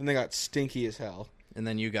 Then they got stinky as hell. And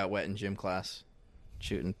then you got wet in gym class,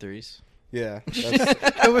 shooting threes. Yeah,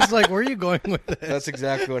 that's, I was like, where are you going with this? that's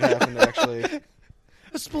exactly what happened actually.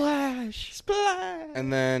 A splash. Splash!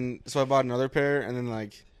 And then, so I bought another pair, and then,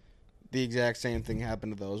 like, the exact same thing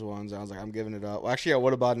happened to those ones. I was like, I'm giving it up. Well, actually, I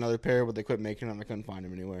would have bought another pair, but they quit making them. I couldn't find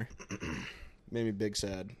them anywhere. Made me big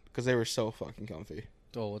sad, because they were so fucking comfy.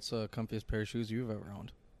 Oh, what's the comfiest pair of shoes you've ever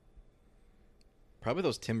owned? Probably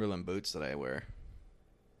those Timberland boots that I wear.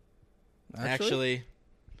 Actually,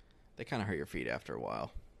 they kind of hurt your feet after a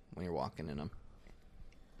while when you're walking in them.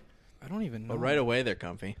 I don't even know. But right away, they're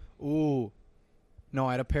comfy. Ooh. No,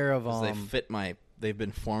 I had a pair of 'Cause they fit they've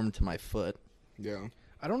been formed to my foot. Yeah.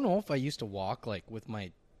 I don't know if I used to walk like with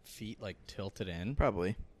my feet like tilted in.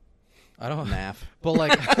 Probably. I don't Naff. But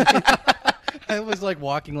like I was like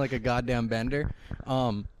walking like a goddamn bender.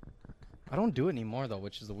 I don't do it anymore though,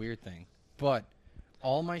 which is the weird thing. But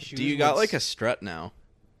all my shoes Do you got like a strut now?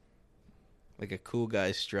 Like a cool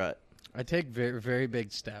guy strut. I take very very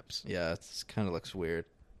big steps. Yeah, it kind of looks weird.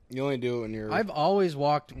 You only do it when you're... I've always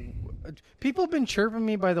walked. People have been chirping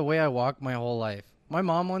me by the way I walk my whole life. My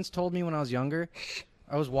mom once told me when I was younger,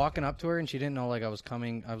 I was walking up to her and she didn't know like I was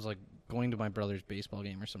coming. I was like going to my brother's baseball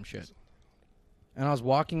game or some shit. And I was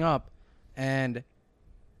walking up, and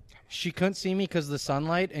she couldn't see me because of the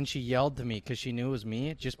sunlight, and she yelled to me because she knew it was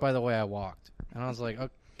me just by the way I walked. And I was like,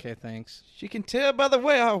 okay, thanks. She can tell by the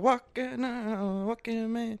way I walk,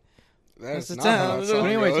 man. That's the not time. how that But song But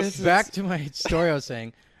anyways, goes. back to my story I was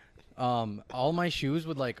saying. All my shoes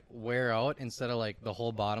would like wear out instead of like the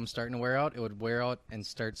whole bottom starting to wear out. It would wear out and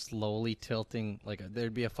start slowly tilting. Like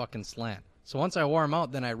there'd be a fucking slant. So once I wore them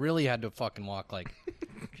out, then I really had to fucking walk like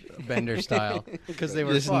Bender style because they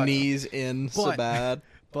were Just fucked. knees in so But- bad.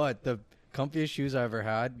 But the comfiest shoes I ever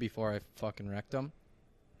had before I fucking wrecked them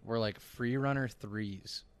were like Free Runner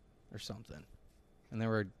 3s or something, and they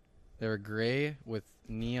were gray with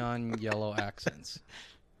neon yellow accents.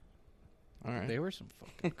 All right. They were some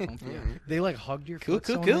fucking comfy. They like hugged your Cool, foot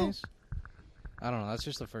cool, so cool. nice. I don't know. That's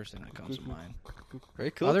just the first thing that comes to mind.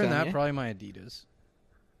 Very cool. Other than that, Kanye. probably my Adidas,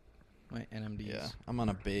 my NMDs. Yeah,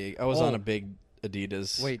 I was on a big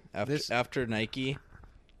Adidas. Wait, after Nike.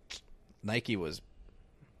 Nike was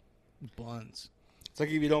Buns. It's like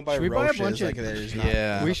if you don't buy Should we buy a Roches, bunch of- like there's not.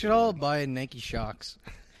 yeah. We should all buy Nike Shocks.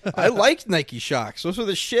 I liked Nike Shocks. Those were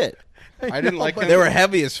the shit. I didn't like them. They were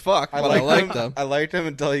heavy as fuck, but I liked them. I liked them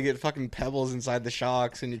until you get fucking pebbles inside the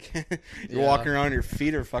shocks, and you can't. You're Yeah. walking around, your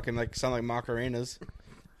feet are fucking like sound like Macarenas.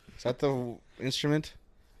 Is that the instrument?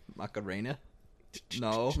 Macarena?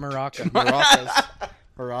 No. Maraca. Maracas.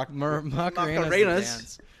 Maraca. Macarena's the Macarenas.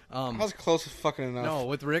 dance. I was close as fucking enough. No,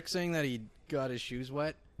 with Rick saying that he got his shoes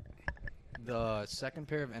wet, the second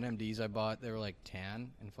pair of NMDs I bought, they were like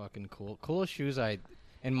tan and fucking cool. Coolest shoes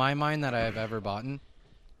in my mind, that I have ever bought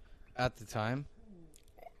at the time.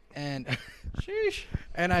 And Sheesh.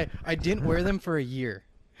 and I didn't wear them for a year.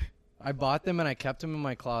 I bought them and I kept them in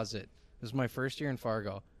my closet. This was my first year in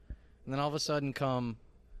Fargo. And then all of a sudden come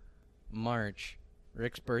March,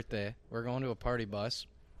 Rick's birthday, we're going to a party bus.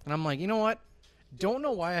 And I'm like, you know what? Don't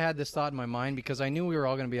know why I had this thought in my mind, because I knew we were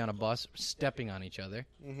all going to be on a bus stepping on each other.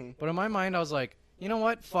 Mhm. But in my mind, I was like, you know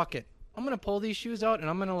what? Fuck it. I'm going to pull these shoes out and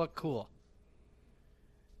I'm going to look cool.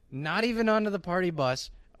 Not even onto the party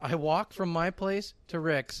bus. I walk from my place to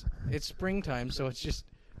Rick's. It's springtime, so it's just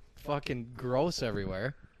fucking gross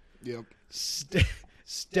everywhere. Yep.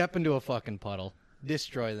 Step into a fucking puddle.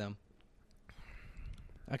 Destroy them.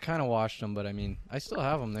 I kind of washed them, but I mean, I still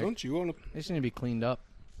have them. They Don't you want just need to be cleaned up.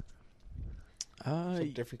 a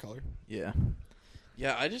different color? Yeah.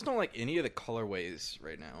 Yeah, I just don't like any of the colorways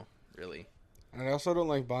right now, really. And I also don't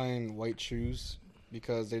like buying white shoes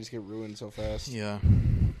because they just get ruined so fast. Yeah.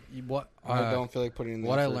 What I don't feel like putting in the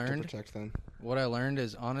what I effort learned- to protect them. What I learned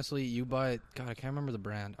is, honestly, you buy... God, I can't remember the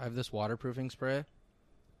brand. I have this waterproofing spray.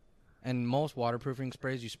 And most waterproofing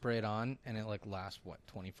sprays, you spray it on, and it, like, lasts,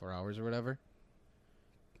 24 hours or whatever?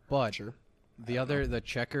 But Sure. the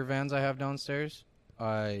checker vans I have downstairs,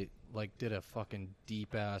 I, like, did a fucking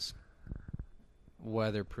deep-ass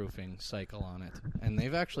weatherproofing cycle on it. And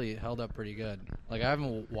they've actually held up pretty good. Like, I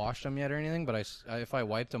haven't washed them yet or anything, but if I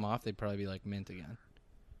wiped them off, they'd probably be, like, mint again.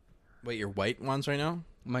 Wait, your white ones right now?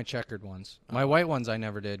 My checkered ones. My white ones I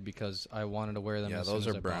never did because I wanted to wear them. Yeah, as those soon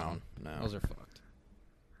as are I bought brown. them. No. Those are fucked.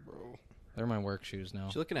 Bro. They're my work shoes now.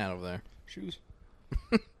 What you looking at over there? Shoes.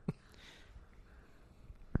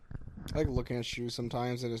 I like looking at shoes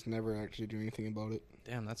sometimes and just never actually do anything about it.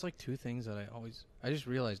 Damn, that's like two things that I just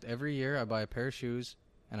realized every year I buy a pair of shoes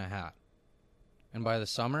and a hat. And by the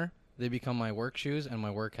summer, they become my work shoes and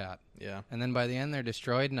my work hat. Yeah. And then by the end, they're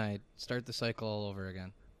destroyed and I start the cycle all over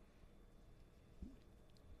again.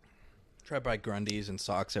 Try to buy Grundies and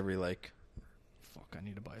socks every Fuck, I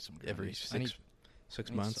need to buy some every Grundies. I need- six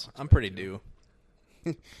I need months. socks I'm back pretty too.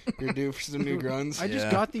 due. You're due for some new grunts. I just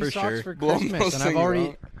Yeah, got these for socks sure. for Blow Christmas those and I've things already...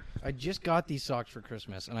 out. I just got these socks for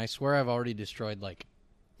Christmas, and I swear I've already destroyed, like,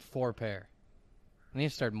 4 pair. I need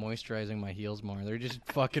to start moisturizing my heels more. They're just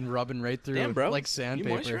fucking rubbing right through Damn, bro. like You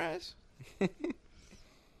sandpaper. moisturize?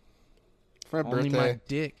 For my Only birthday, my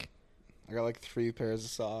dick. I got like 3 pairs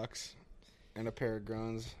of socks and a pair of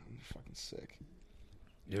grunts. I'm fucking sick.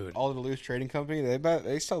 Dude. All the Duluth Trading Company,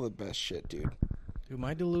 they sell the best shit, dude. Dude,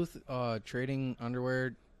 my Duluth trading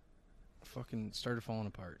underwear fucking started falling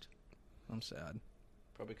apart. I'm sad.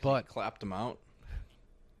 Probably 'cause But- you clapped them out.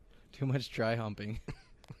 Too much dry humping.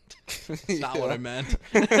 That's not what I meant.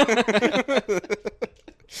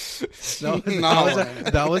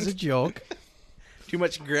 That was a joke. Too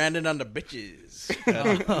much grinding on the bitches.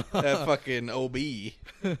 That fucking OB.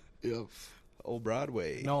 Yep. Old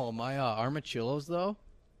Broadway. No, my Armachillos, though,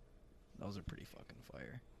 those are pretty fucking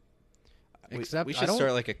fire. Except we I should don't-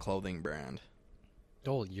 start like a clothing brand.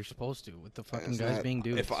 Oh, you're supposed to, with the fucking Isn't guys that- being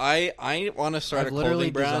dudes. If I want to start I've a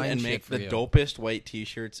literally clothing brand designed and shit make for the you. dopest white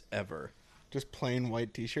T-shirts ever. Just plain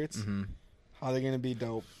white T-shirts. Mm-hmm. How are they gonna be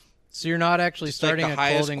dope? So you're not actually Just like starting the a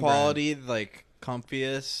highest clothing quality, like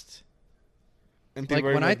comfiest. And Like, people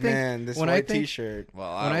are when like, I think- man, this when I white think- T-shirt.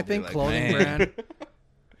 Well, When I will be think like, clothing man. brand,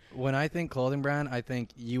 when I think clothing brand, I think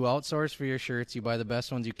you outsource for your shirts, you buy the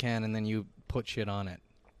best ones you can, and then you put shit on it.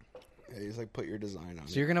 Yeah, you just like put your design on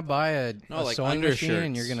So it. you're gonna buy a like sewing machine,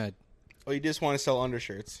 and you're undershirts. gonna Oh, you just want to sell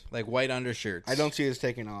undershirts. like white undershirts. I don't see this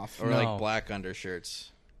taking off. Or No. like black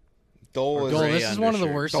undershirts. Dole Or is, Dole, gray this is one of the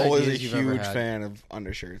undershirts. worst Dole is a ideas you've ever huge had. fan of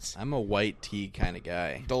undershirts. I'm a white tee kind of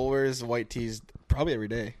guy. Dole wears white tees probably every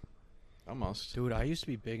day. Almost. Dude, I used to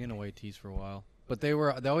be big into white tees for a while, but they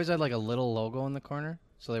always had like a little logo in the corner,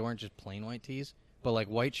 so they weren't just plain white tees. But like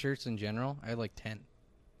white shirts in general, I had like 10.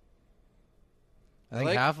 I think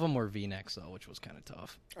like- half of them were V-necks though, which was kind of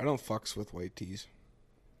tough. I don't fucks with white tees.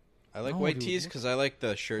 I like No, white dude, tees what- because I like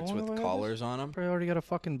the shirts Oh, with why collars on them. Probably already got a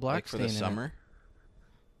fucking black Like for stain the in summer.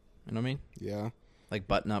 You know what I mean? Yeah. Like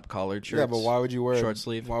button-up collared shirts. Yeah, but why would you wear short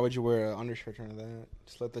sleeve? Why would you wear an undershirt under that?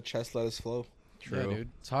 Just let the chest lettuce flow. it. True. Yeah, dude,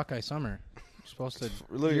 it's Hawkeye summer. You're supposed to.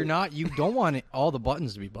 Really- You're not. You don't want it, all the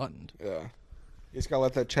buttons to be buttoned. Yeah. You just gotta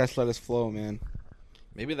let that chest lettuce flow, man.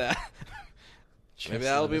 Maybe that. Chest Maybe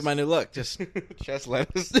that'll be lettuce. my new look. Just chest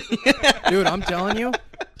lettuce. Dude, I'm telling you.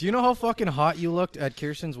 Do you know how fucking hot you looked at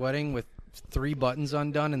Kirsten's wedding with 3 buttons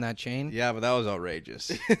undone in that chain? yeah, but that was outrageous.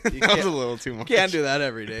 You that was can't, a little too much. can't do that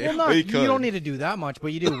every day. Well, not, Well, you you could. don't need to do that much,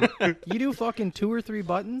 but you do. You do fucking 2 or 3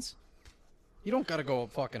 buttons. You don't got to go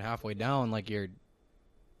fucking halfway down like you're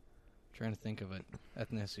trying to think of an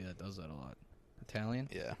ethnicity that does that a lot. Italian?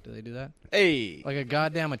 Yeah. Do they do that? Hey, Like a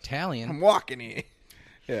goddamn Italian. I'm walking here.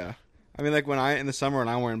 Yeah. I mean, like in the summer when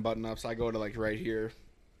I'm wearing button ups, I go to like right here,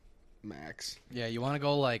 max. Yeah, you want to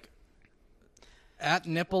go like at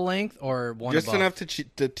nipple length or one Just above? enough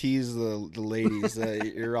to tease the ladies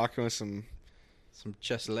that you're rocking with some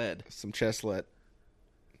Chest lead. chestlet.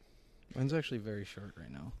 Mine's actually very short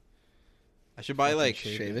right now. I should buy Fucking like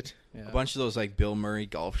Shave it. Yeah. a bunch of those like Bill Murray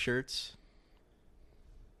golf shirts.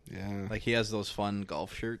 Yeah. Like he has those fun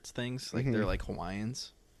golf shirts things. Like they're like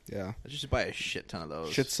Hawaiians. Yeah. I should buy a shit ton of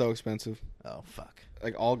those. Shit's so expensive. Oh fuck.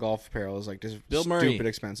 Like all golf apparel is like just Bill stupid Murray.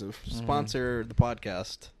 expensive. Sponsor the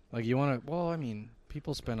podcast. Like you want to? Well, I mean,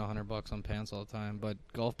 people spend $100 on pants all the time, but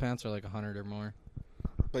golf pants are like 100 or more.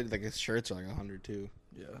 But like his shirts are like 100 too.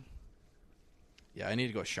 Yeah. Yeah, I need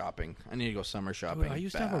to go shopping. I need to go summer shopping. I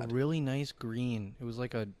used to have a really nice green. It was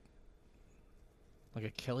like a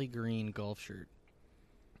Kelly green golf shirt.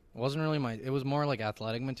 It wasn't really my. It was more like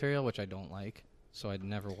athletic material, which I don't like, so I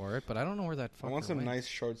never wore it. But I don't know where that. I want fucker some went. nice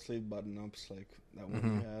short sleeve button ups like that one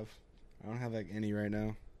Mhm. you have. I don't have like any right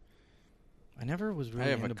now. I never was really I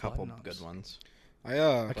have a into couple button-ups. good ones. I I kind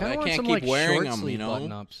I of want can't some keep like wearing short 'em, sleeve you know?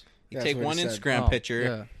 button-ups. You Yeah, take that's what one he said. Instagram Oh, picture,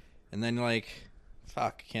 Yeah. and then like,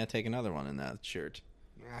 fuck, can't take another one in that shirt.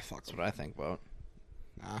 fuck. That's what I think about.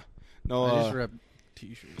 Nah. No. I just rep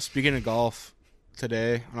t-shirts. Speaking of golf,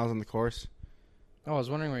 today when I was on the course, Oh, I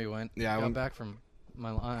was wondering where you went. Yeah, I got went- back from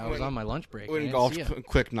my. I was went- on my lunch break. I went I and didn't golfed see ya.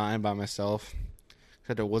 quick 9 by myself.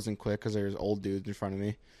 Except it wasn't quick because there was old dudes in front of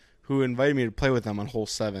me who invited me to play with them on hole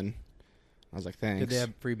 7. I was like, thanks. Did they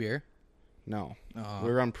have free beer? No. Oh.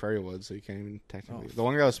 We were on Prairie Woods, so you can't even technically. Oh, The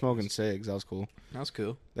one guy was smoking cigs. That was cool. That was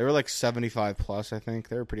cool. They were like 75 plus, I think.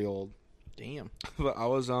 They were pretty old. Damn. But I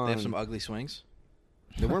was on. They have some ugly swings.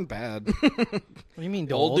 They weren't bad. What do you mean?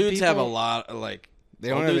 do Old dudes have a people- lot of like. They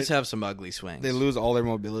Old don't have dudes it- have some ugly swings. They lose all their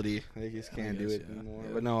mobility. They just can't do guess, it yeah. anymore.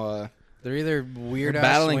 Yeah. But no, They're either weird They're ass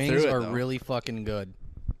battling swings through it, or though. really fucking good.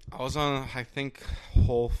 I was on, I think,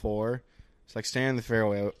 hole 4. It's like standing in the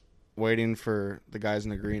fairway, waiting for the guys in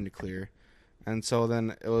the green to clear. And so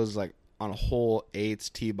then it was like on hole 8's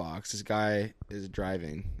tee box. This guy is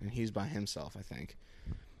driving, and he's by himself, I think.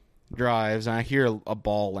 Drives, and I hear a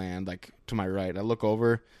ball land like to my right. I look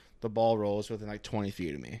over, the ball rolls within like 20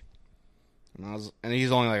 feet of me. And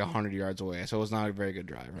he's only like 100 yards away, so it was not a very good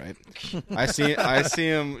drive, right? I see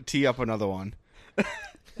him tee up another one.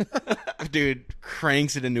 Dude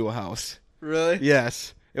cranks it into a house. really.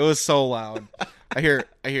 Yes, it was so loud. I hear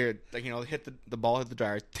like hit the ball hit the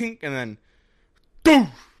driver, tink, and then, boom,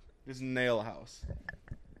 just nail a house.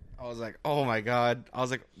 I was like, oh my god. I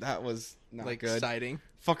was like, that was not Like good. exciting.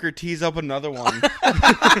 Fucker tees up another one.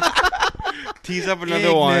 Tees up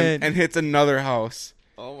another one Ignorant. and hits another house.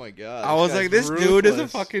 Oh my god. I was like, this dude is a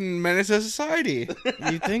ruthless. fucking menace to society.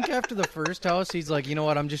 You think after the first house, he's like, you know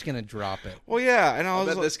what? I'm just gonna drop it. Well, yeah, and I I was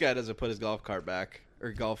bet like, this guy doesn't put his golf cart back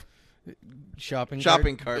or golf Shopping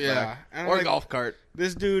cart Yeah. back And or like- golf cart.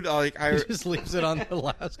 this dude, like cart. He just leaves it on the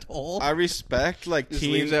last hole. I respect like Just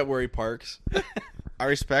teams. leaves it where he parks. I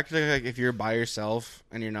respect like if you're by yourself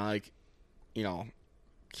and you're not like,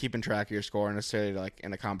 keeping track of your score necessarily like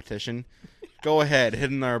in a competition. go ahead, hit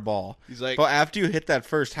another ball. He's like, But after you hit that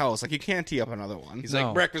first house, like you can't tee up another one. he's No.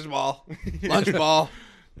 like breakfast ball, lunch ball,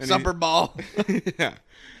 And supper ball. yeah.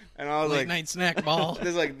 And I was Late like, night snack ball.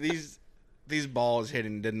 there's like these balls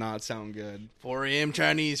hitting did not sound good. 4 a.m.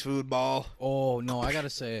 Chinese food ball. Oh no, I gotta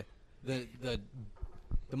say, the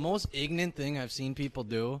most ignorant thing I've seen people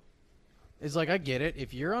do is like, I get it.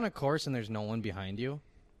 If you're on a course and there's no one behind you,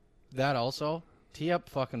 that also tee up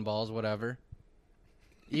fucking balls, whatever.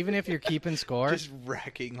 Even if you're keeping score. Just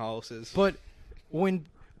wrecking houses. But when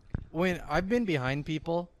I've been behind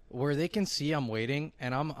people where they can see I'm waiting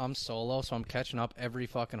and I'm solo, so I'm catching up every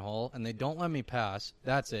fucking hole, and they don't let me pass,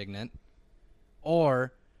 that's ignorant.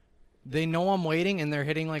 Or they know I'm waiting and they're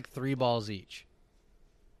hitting like 3 balls each.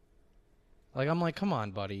 Like, I'm like, come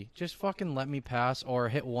on, buddy. Just fucking let me pass or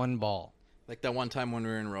hit 1 ball. Like that one time when we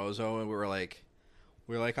were in Roseau and we were like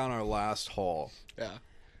on our last hole. Yeah.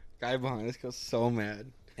 Guy behind us goes so mad.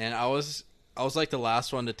 And I was like the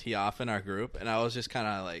last one to tee off in our group, and I was just kind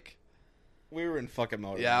of like, We were in fucking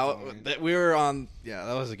mode. yeah, we were on. Yeah,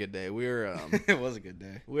 that was a good day. We were It was a good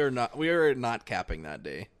day. we were not capping that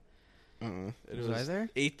day. It Was I there?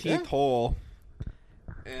 18th Yeah. hole,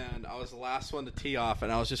 and I was the last one to tee off,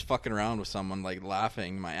 and I was just fucking around with someone like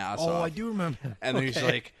laughing my ass off. Oh, I do remember. And then he's Okay.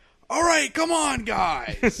 like, "All right, come on,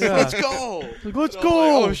 guys, Yeah. let's go, Like, let's And I was go."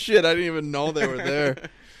 like, oh shit, I didn't even know they were there.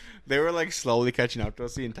 They were like slowly catching up to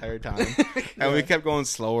us the entire time, and we kept going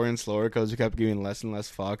slower and slower because we kept giving less and less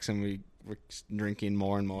fucks, and we were drinking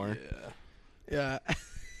more and more. Yeah. Yeah.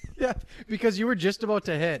 Yeah, because you were just about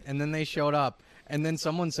to hit, and then they showed up, and then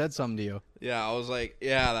someone said something to you. Yeah, I was like,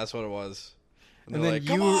 yeah, that's what it was. And And they're then like,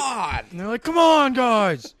 come you were- on. And they're like, come on,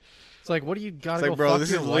 guys. It's like, what do you got It's to like, go bro, fuck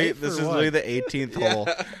this your is life this or is what? literally the 18th hole.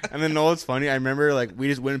 And then know what's funny? I remember like we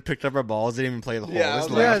just went and picked up our balls, didn't even play the hole. Yeah,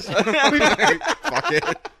 Just Yes. left. Like, fuck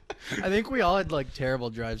it. I think we all had like terrible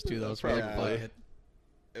drives too, though. So we Yeah. play it.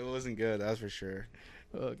 It wasn't good, that's for sure.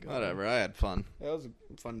 Oh, God. Whatever, I had fun. That was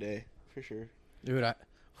a fun day for sure. Dude,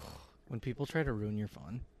 when people try to ruin your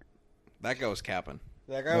fun, That guy was capping.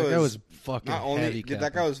 That that was fucking not only heavy. dude,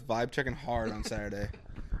 that guy was vibe checking hard on Saturday.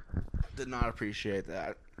 Did not appreciate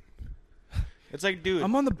that. It's like, dude,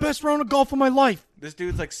 I'm on the best round of golf of my life. this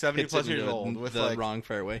dude's like 70 Hits plus it years into old with the like wrong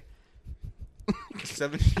fairway.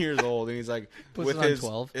 70 years old, and he's like Puts with it on his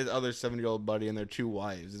 12. his other 70-year-old buddy and their 2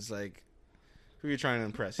 wives. It's like, who are you trying to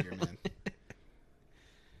impress here, man?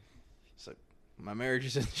 So my marriage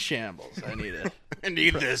is in shambles. I need it. I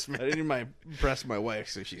need this, I need my impress my wife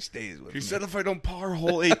so she stays with She me. said if I don't par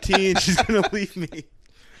hole 18, she's gonna leave me.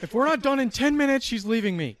 If we're not done in 10 minutes, she's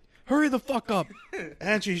leaving me. Hurry the fuck up.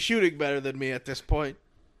 And she's shooting better than me at this point.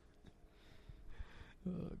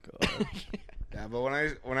 Oh, God. Yeah, but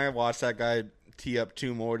when I watched that guy tee up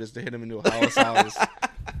 2 more just to hit him into a house,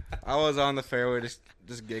 I was on the fairway just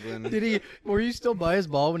giggling. Were you still by his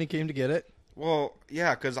ball when he came to get it? Well,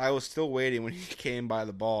 yeah, because I was still waiting when he came by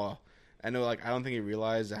the ball. I know, like, I don't think he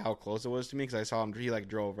realized how close it was to me because I saw him. He like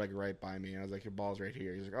drove like right by me, and I was like, "Your ball's right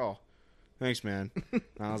here." He's like, "Oh, thanks, man." And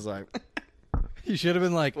I was like, You should have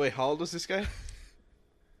been like, Wait, how old was this guy?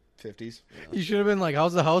 50s. you should have been like,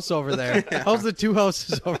 how's the house over there? How's the 2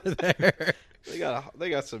 houses over there? They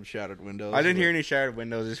got some shattered windows. I didn't hear any shattered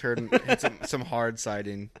windows. Just heard some hard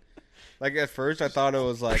siding. Like at first, I thought it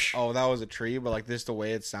was like, oh, that was a tree, but like this, the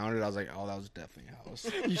way it sounded, I was like, oh, that was definitely a house.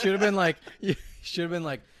 You should have been like, hey,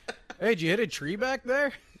 did you hit a tree back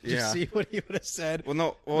there? Did Yeah. you see what he would have said? Well,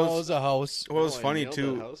 no, No, it was a house. what was Oh, I funny nailed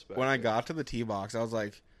too, that house back when I there. got to the tee box, I was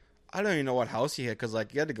like, I don't even know what house he hit because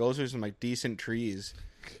like you had to go through some like decent trees.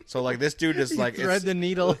 So like this dude just like Thread the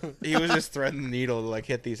needle. he was just threading the needle to like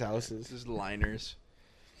hit these houses. Just liners.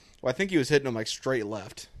 Well, I think he was hitting them like straight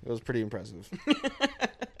left. It was pretty impressive.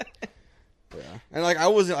 Yeah, and like I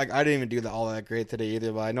wasn't like I didn't even do that all that great today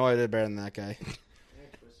either, but I know I did better than that guy.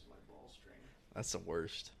 That's the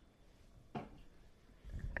worst.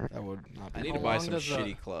 That would not I be. need How to buy long some does the-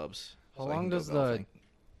 shitty clubs. How so I long can go does golfing.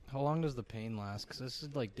 how long does the pain last? Because this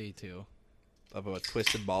is like day 2. Of a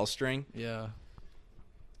twisted ball string? Yeah.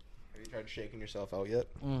 Have you tried shaking yourself out yet?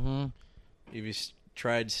 Mm-hmm. Have you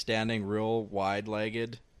tried standing real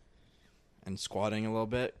wide-legged and squatting a little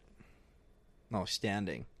bit? No,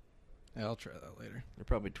 standing. Yeah, I'll try that later. You're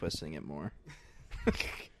probably twisting it more. How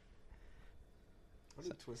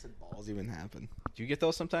did twisted balls even happen? Do you get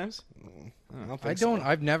those sometimes? I don't. I Think don't. So.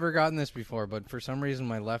 I've never gotten this before, but for some reason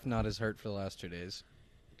my left nut is hurt for the last 2 days.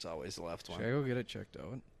 It's always the left Should one. I go get it checked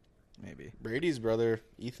out? Maybe. Brady's brother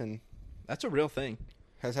Ethan That's a real thing.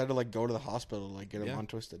 has had to like go to the hospital to like get him Yeah.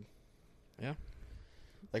 untwisted. Yeah.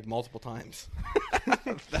 Like multiple times.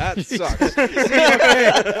 That sucks.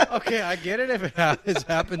 Okay, I get it if it has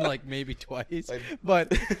happened like maybe twice, Like-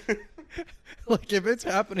 but Like if it's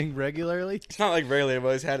happening regularly, It's not like regular, but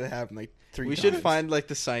it's had to happen like 3 We times. should find like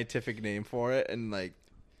the scientific name for it and like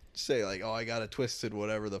say like, oh, I got a twisted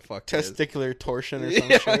whatever the fuck. it is. testicular torsion or some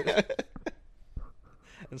shit.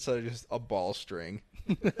 Instead of just a ball string.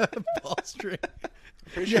 ball string.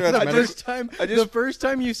 Pretty Yeah, sure the that's first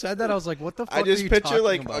time you said that, I was like, "What the fuck?" I just are you picture talking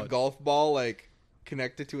like about? a golf ball like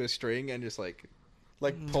connected to a string and just like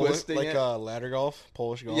like twisting like it. ladder golf,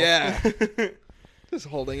 Polish golf. Yeah. Just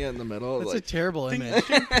holding it in the middle. That's a like, terrible image.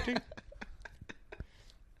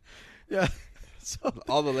 Yeah. So,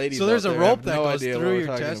 all the ladies. so there's out a there rope have that no goes idea what through we're your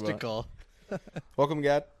talking about. testicle. Welcome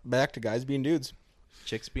back to Guys Being Dudes.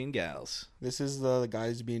 Chicks being gals. This is the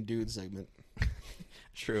Guys Being Dudes segment.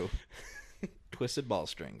 True. Twisted ball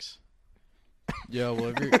strings. Yeah,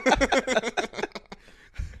 well, if you're, I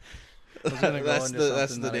was gonna go That's into the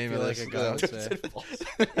something name that I of feel like this. a guy would say. Twisted balls.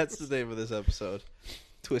 That's the name of this episode.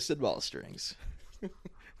 Twisted ball strings.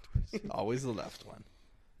 Always the left one.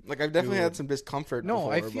 Like I've definitely had Dude. some discomfort. No,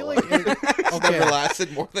 before, I feel but, like it's okay. never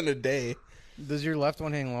lasted more than a day. Does your left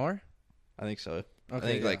one hang lower? I think so. I Okay,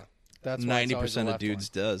 think yeah. like That's why it's 90% always the of left dudes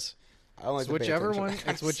does. I don't like It's to pay whichever attention.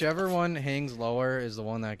 one. It's whichever one hangs lower is the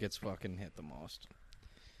one that gets fucking hit the most,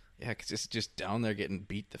 Yeah, because it's just down there getting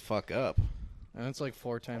beat the fuck up. and it's like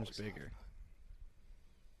 4 times bigger.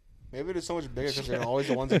 Maybe it's so much bigger because they're always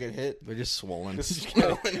the ones that get hit. They're just swollen. Just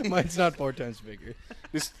swollen. Mine's not 4 times bigger.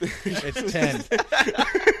 Just- It's 10.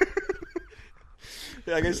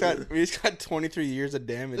 Yeah, we just got 23 years of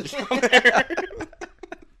damage.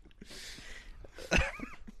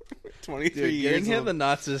 23 Dude, years. getting hit Of, the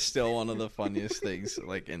nuts is still one of the funniest things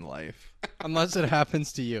like in life. Unless it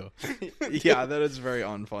happens to you. Yeah, that is very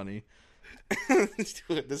unfunny.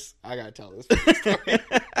 Dude, this I gotta tell this story.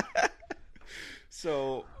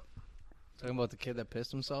 So, Talking about the kid that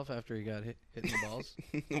pissed himself after he got hit in the balls.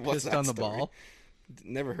 what's Pissed that on the story? ball.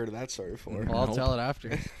 Never heard of that story before. Well, I'll Nope. tell it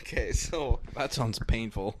after. Okay, so That sounds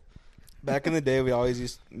painful. back in the day,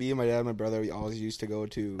 me and my dad and my brother, we always used to go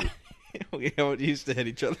to. We used to hit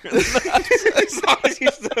each other. always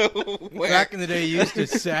used to Back in the day, you used to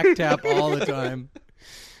sack tap all the time.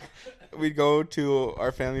 We'd go to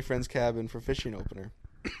our family friend's cabin for fishing opener.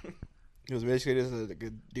 It was basically just a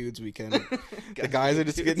good dudes weekend. The guys are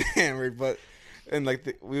just getting hammered, and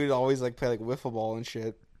we would always like play like wiffle ball and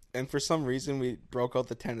shit. And for some reason, we broke out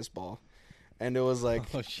the tennis ball, and it was like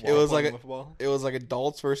Oh, shit. it was like Playing with ball? it was like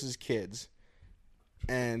adults versus kids.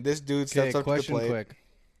 And this dude steps Okay, up to the question plate. quick.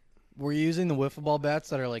 Were you using the wiffle ball bats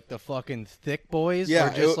that are like the fucking thick boys, Yeah,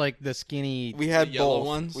 or just it- like the skinny? We had The yellow both.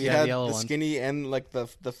 ones? We Yeah, the had yellow the ones. skinny and like the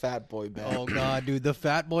fat boy bat. Oh god, dude, the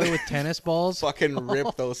fat boy with tennis balls. Fucking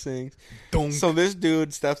rip those things. So this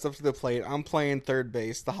dude steps up to the plate. I'm playing third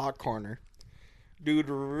base, the hot corner. Dude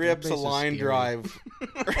rips base a is line scary. drive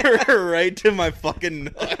right to my fucking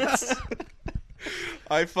nuts.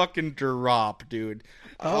 I fucking drop, dude.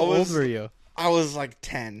 How old were you? I was like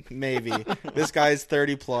 10, maybe. This guy's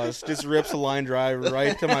 30 plus. Just rips a line drive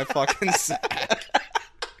right to my fucking sack.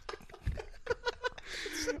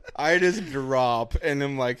 I just drop and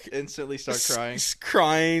I'm like Instantly start crying.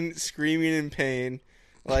 crying, screaming in pain.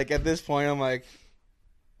 Like at this point, I'm like,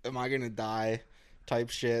 "Am I gonna die?" Type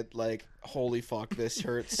shit. Like, holy fuck, this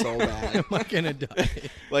hurts so bad. Am I gonna die?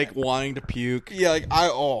 Like wanting to puke. Yeah, like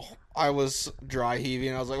I was dry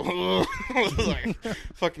heaving. I was like, I was like,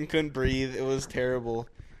 fucking couldn't breathe. It was terrible.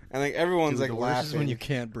 And like everyone's Dude, like the worst laughing. is when you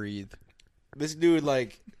can't breathe. This dude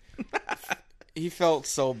like. He felt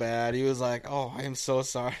so bad. He was like, "Oh, I am so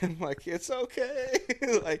sorry." I'm like, "It's okay."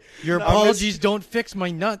 Like Your no, apologies don't fix my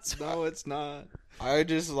nuts. No, it's not. I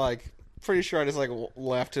just like pretty sure I just like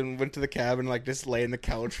left and went to the cabin, like just lay in the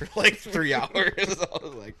couch for like 3 hours. I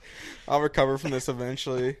was like, I'll recover from this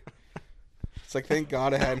eventually. It's like, thank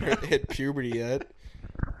God I hadn't hit puberty yet.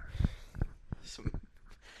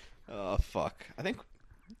 Oh fuck! I think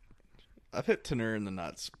I've hit Tanner in the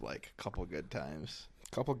nuts like a couple good times.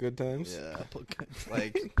 Couple good times. Yeah,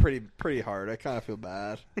 like pretty hard. I kind of feel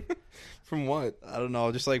bad. From what? I don't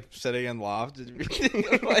know, just like sitting in loft,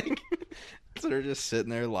 like so they're just sitting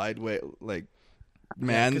there, lightweight, like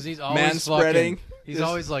man, because he's man always spreading. fucking. He's Just-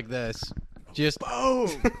 always like this. Just boom.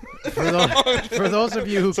 for those of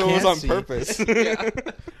you who So it can't was on see, purpose.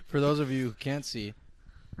 for those of you who can't see,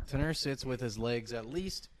 Tanner sits with his legs at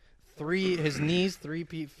least his knees 3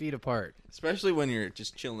 feet apart. Especially when you're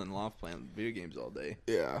just chilling in loft playing video games all day.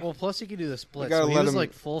 Yeah. Well, plus he could do the split. gotta So he let was him-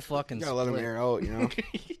 like full fucking. You gotta let him split. air out, you know.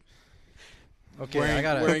 Okay, wearing, I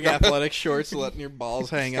gotta. wearing athletic shorts, letting your balls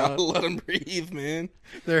hang Gotta out. let him breathe, man.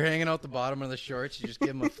 They're hanging out the bottom of the shorts. You just give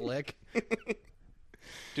him a flick.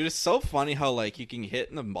 Dude, it's so funny how like you can hit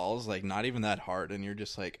in the balls like not even that hard, and you're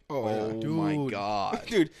just like, oh yeah. my Dude. god,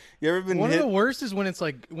 Dude, you ever been One hit? of the worst is when it's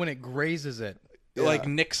like when it grazes it. Yeah. like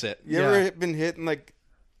nicks it. You ever been hit in like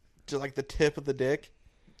just like the tip of the dick?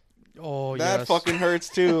 Oh, That yes. fucking hurts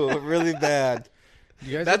too, really bad. Do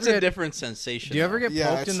you guys That's ever a get, different sensation. Do you ever though. get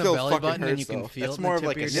Yeah, poked it in the still belly fucking button and you hurts, can though. feel That's it more in of the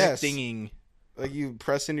tip like a of your Yes. stinging. Like you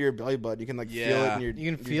press into your belly button, you can like feel it in your. You can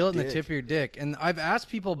your feel it in the dick. tip of your dick. And I've asked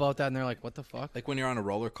people about that, and they're like, "What the fuck?" Like when you're on a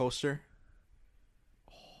roller coaster,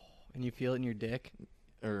 And you feel it in your dick.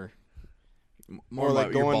 or more Or like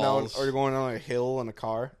about your going down, balls. or you're going down a hill in a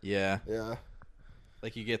car. Yeah, Yeah.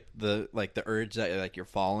 like you get the urge that like you're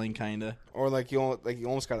falling, kind of. Or like you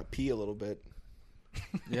almost gotta pee a little bit.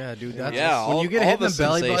 Yeah, dude. That's Yeah, when all- you get all hit in the the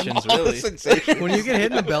belly button. sensations. All the Really? sensations. When you get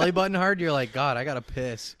hit in the belly button hard, you're like, God, I gotta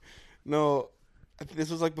piss. No, I think this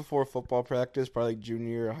was like before football practice, probably like junior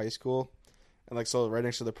year of high school, and like so right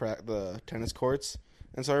next to the tennis courts,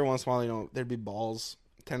 and so every once in a while, there'd be balls,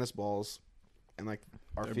 tennis balls, in like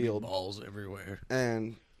our field, balls everywhere.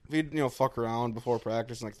 and we'd fuck around before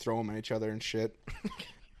practice and like throw them at each other and shit.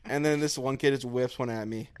 And then this one kid just whips one at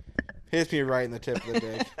me, hits me right in the tip of the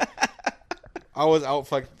dick. I was out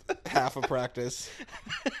for like half of practice.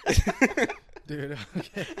 Dude,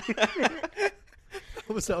 okay.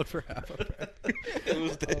 I was out for half of it. It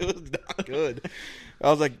was not good. I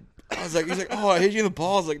was like, he's like, oh, I hit you in the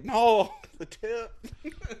balls. Like, no, the tip.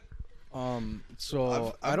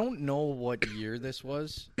 So I don't know what year this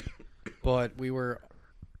was, but we were.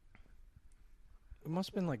 It must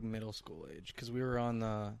have been like middle school age because we were on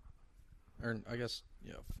the, or I guess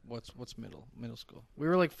yeah. What's middle school? We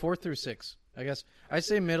were like 4th through 6th. I guess I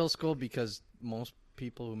say middle school because most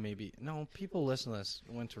people who people listen to this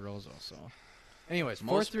went to Roseau. So, anyways,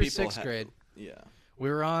 4th through 6th grade. Yeah. We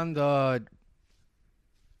were on the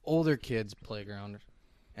older kids' playground,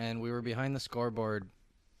 and we were behind the scoreboard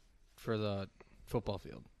for the football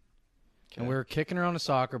field. And we were kicking around a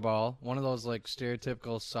soccer ball, one of those like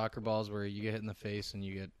stereotypical soccer balls where you get hit in the face and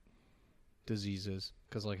you get diseases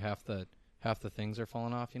because like half the things are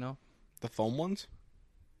falling off, The foam ones?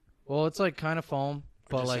 Well, it's like kind of foam,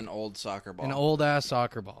 but Just like an old soccer ball. an old ass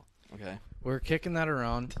soccer ball. Okay. We were kicking that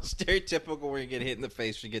around. Stereotypical where you get hit in the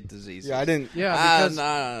face, you get disease. Yeah, I didn't. Yeah, because no,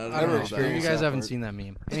 I don't never know. You experienced guys that haven't part. seen that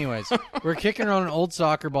meme. Anyways, we're kicking around an old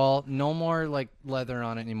soccer ball. No more like leather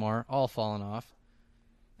on it anymore. All falling off.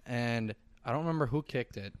 And I don't remember who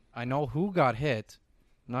kicked it. I know who got hit.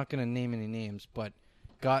 I'm not gonna name any names, but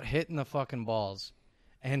got hit in the fucking balls,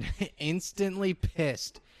 and instantly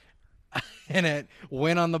pissed, and it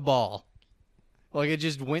went on the ball. Like it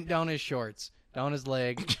just went down his shorts, down his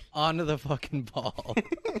leg, onto the fucking ball.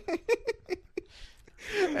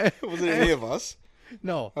 Was it any of us?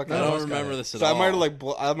 No, Okay. I none of don't us got remember it. this at So all. I might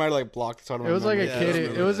have like blocked this out of my It was like a memory. Yeah, I kid. don't It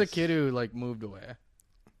remember was a this. kid who like moved away.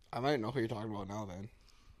 I might know who you're talking about now. Then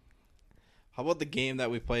How about the game that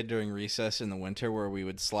we played during recess in the winter where we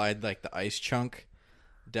would slide like the ice chunk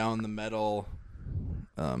down the metal?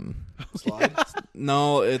 slide.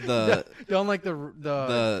 No, the Down like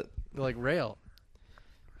the like rail.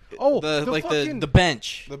 Oh, the like fucking, the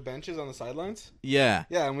bench. The benches on the sidelines. Yeah,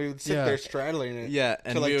 Yeah, and we would sit Yeah. there straddling it. yeah,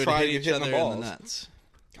 and to, like, we would try hit to each hit in other the in the balls. nuts.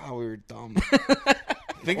 God, we were dumb.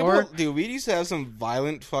 Think Or- about, dude. We used to have some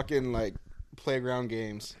violent fucking like playground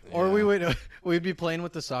games. Or Yeah. we'd be playing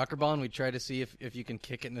with the soccer ball and we'd try to see if you can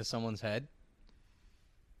kick it into someone's head.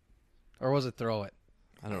 Or was it throw it?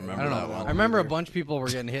 I don't remember I don't that know. one. I remember a either. bunch of people were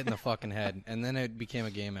getting hit in the fucking head, and then it became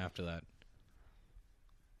a game after that.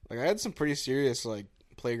 Like I had some pretty serious like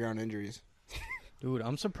playground injuries. Dude,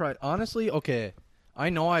 I'm surprised. Honestly, okay,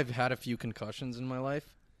 I know I've had a few concussions in my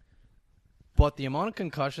life, but the amount of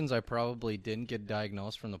concussions I probably didn't get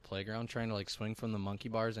diagnosed from the playground trying to like swing from the monkey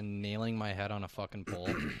bars and nailing my head on a fucking pole.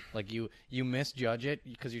 Like you misjudge it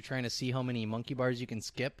because you're trying to see how many monkey bars you can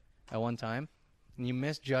skip at one time, and you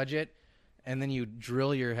misjudge it, and then you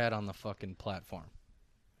drill your head on the fucking platform.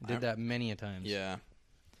 I did that many a times. Yeah,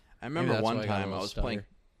 I Maybe remember that's one why I got a time I little was stutter. playing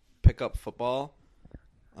pickup football.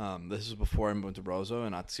 This was before I moved to Roseau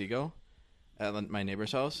in Otsego at my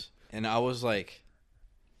neighbor's house, and I was like,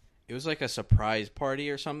 it was like a surprise party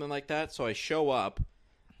or something like that. So I show up.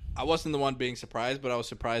 I wasn't the one being surprised, but I was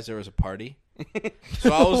surprised there was a party.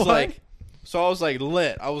 So I was What? like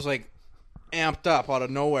lit. I was like amped up out of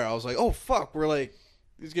nowhere. I was like, oh fuck, we're like,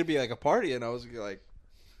 there's gonna be like a party, and I was like,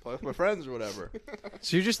 play with my friends or whatever.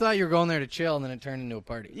 So you just thought you were going there to chill, and then it turned into a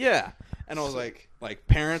party. Yeah. And I was like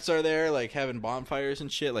parents are there, like having bonfires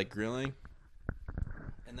and shit, like grilling.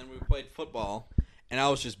 And then we played football, and I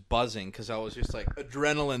was just buzzing because I was just like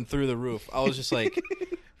adrenaline through the roof. I was just like,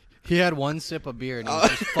 He had one sip of beer and he was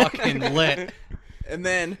just fucking lit. and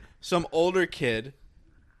then some older kid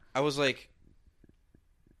I was like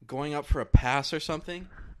going up for a pass or something,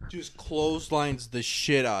 just clotheslines the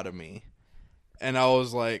shit out of me. And I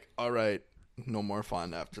was like, all right, no more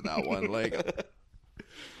fun after that one. Like,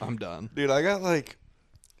 I'm done. Dude, I got like,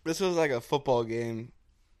 this was like a football game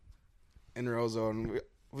in Roseau.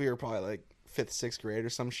 We were probably like 5th, 6th grade or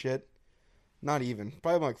some shit. Not even.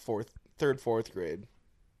 Probably like 3rd, 4th grade.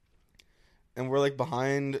 And we're like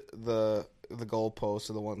behind the goalpost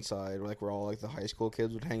to the one side, like where all like the high school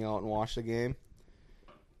kids would hang out and watch the game.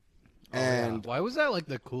 And why was that like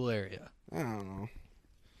the cool area? I don't know.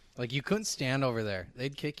 Like you couldn't stand over there;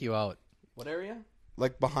 they'd kick you out. What area?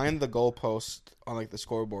 Like behind the goalpost on like the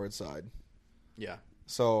scoreboard side. Yeah.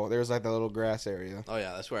 So there's like the little grass area. Oh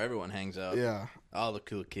yeah, that's where everyone hangs out. Yeah. All the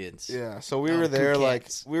cool kids. Yeah. So we Oh, were the there cool like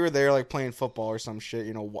kids. playing football or some shit,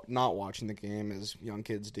 you know, not watching the game as young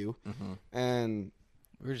kids do. Mm-hmm. And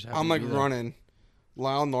We were just happy I'm to like be there. running.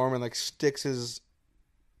 Lyle Norman like sticks his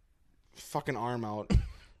fucking arm out,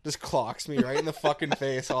 just clocks me right in the fucking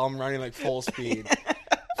face while I'm running like full speed.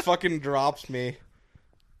 Fucking drops me.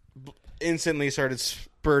 Instantly started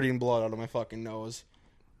spurting blood out of my fucking nose.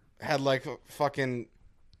 Had like fucking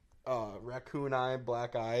raccoon eye,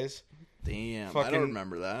 black eyes. Damn, I Fucking- don't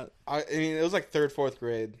remember that. I mean, it was like 3rd, 4th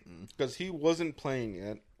grade because he wasn't playing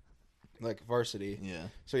yet, like varsity. Yeah.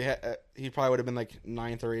 So he probably would have been like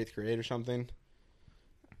 9th or 8th grade or something.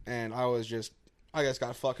 And I guess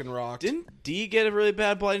got fucking rocked. Didn't D get a really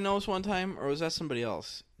bad bloody nose one time, or was that somebody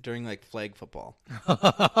else during like flag football?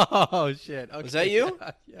 Oh shit! Okay. Was that you?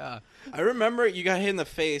 Yeah. I remember you got hit in the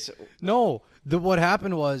face. No, what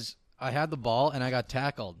happened was I had the ball and I got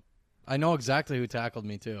tackled. I know exactly who tackled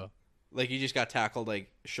me too. Like you just got tackled like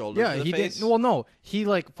shoulder Yeah, to the he face? did. Well, no, he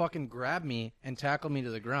like fucking grabbed me and tackled me to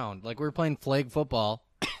the ground. Like we were playing flag football,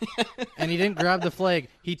 and he didn't grab the flag.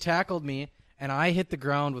 He tackled me, and I hit the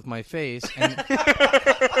ground with my face, and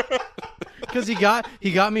because he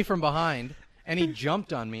got me from behind, and he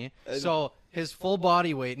jumped on me. So his full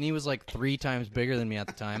body weight, and he was like 3 times bigger than me at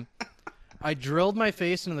the time. I drilled my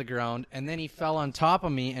face into the ground, and then he fell on top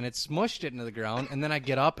of me, and it smushed it into the ground. And then I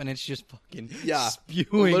get up, and it's just fucking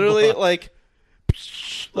spewing. Literally blood.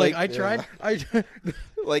 like I tried.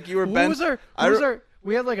 like you were Who bent. was our? I Who was re- our?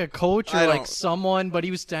 We had like a coach or I like don't- someone, but he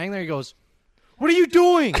was standing there. He goes, "What are you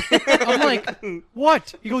doing?" I'm like,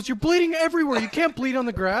 "What?" He goes, "You're bleeding everywhere. You can't bleed on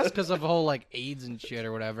the grass because of whole like AIDS and shit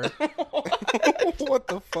or whatever." What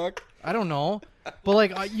the fuck? I don't know, but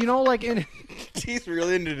like you know, like in He's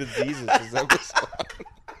really into diseases this episode.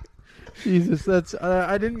 Jesus, that's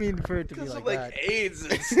I didn't mean for it to be Because like of like that. AIDS and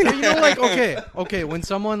But stuff. you know, like okay, when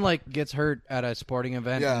someone like gets hurt at a sporting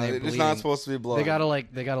event Yeah, and they're it's bleeding, not supposed to be blood. They gotta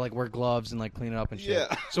like wear gloves and like clean it up and shit.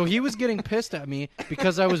 Yeah. So he was getting pissed at me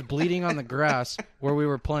because I was bleeding on the grass where we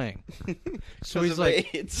were playing. So he's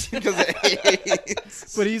like, AIDS. because of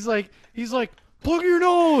AIDS. but he's like, plug your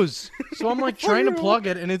nose. So I'm like trying to plug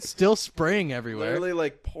it and it's still spraying everywhere. Literally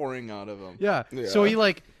like pouring out of him. Yeah. Yeah. So he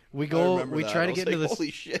like we I go remember we that. try I to was get like, into this.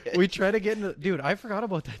 Holy shit. We try to get into dude. I forgot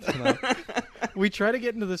about that tonight. We try to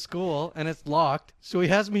get into the school and it's locked. So he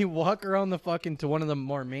has me walk around the fucking to one of the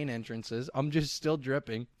more main entrances. I'm just still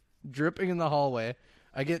dripping in the hallway.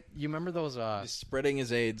 I get you remember those He's spreading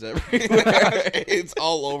his AIDS everywhere. It's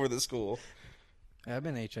all over the school. I've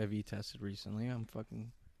been HIV tested recently. I'm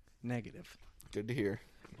fucking negative. Good to hear.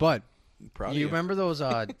 But Proud of you remember those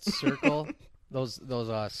circle those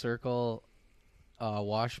circle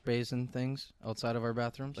wash basin things outside of our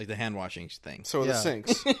bathrooms? Like the hand washing thing. So are Yeah. the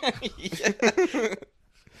sinks.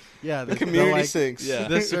 Yeah, The community like, sinks. Yeah.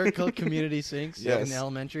 The circle community sinks Yes. in the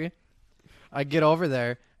elementary. I get over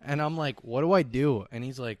there and I'm like, "What do I do?" And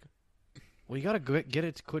he's like, "Well, you gotta get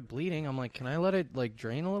it to quit bleeding." I'm like, "Can I let it like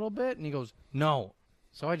drain a little bit?" And he goes, "No."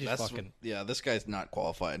 So I just fucking Yeah, this guy's not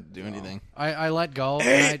qualified to do anything. I let go.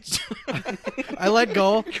 And I let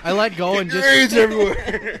go. And just AIDS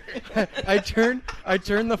everywhere. I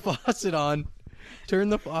turn the faucet on. Turn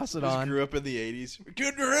the faucet Just on. grew up in the 80s.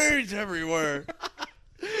 Get your AIDS everywhere.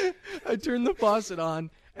 I turned the faucet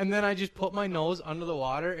on, and then I just put my nose under the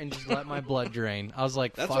water and just let my blood drain. I was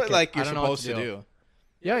like, That's "Fuck what it. like I you're don't know what supposed to do.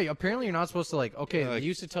 Yeah, apparently you're not supposed to like. Okay, Like, they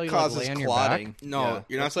used to tell you to like, Causes lay on your clotting. back. No, Yeah.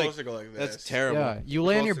 you're not That's supposed like- to go like this. That's terrible. Yeah, you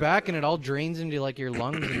lay on your supposed to- back and it all drains into like your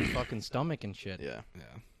lungs and your fucking stomach and shit. Yeah. Yeah.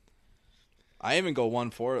 I even go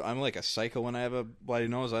 1/4. I'm like a psycho when I have a bloody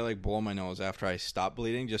nose. I like blow my nose after I stop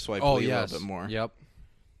bleeding just so I Oh bleed yes. a little bit more. Yep,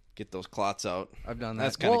 Get those clots out. I've done that.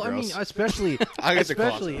 That's kinda well, I gross. mean, especially I get the clots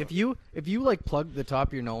especially out. if you like plug the top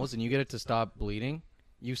of your nose and you get it to stop bleeding,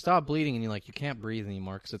 you stop bleeding and you can't breathe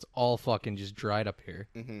anymore because it's all fucking just dried up here.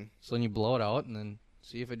 Mm-hmm. So then you blow it out and then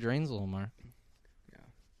see if it drains a little more.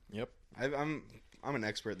 Yep. I'm I'm an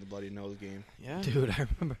expert in the bloody nose game. Yeah. Dude, I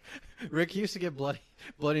remember Rick used to get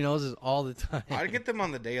bloody noses all the time. I'd get them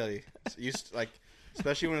on the daily.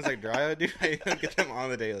 Especially when it's like dry, dude. I get them on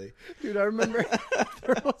the daily. Dude, I remember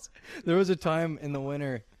there was a time in the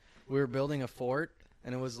winter we were building a fort,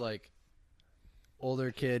 and it was like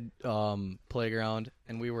older kid playground,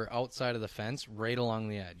 and we were outside of the fence right along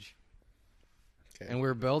the edge. Okay. And we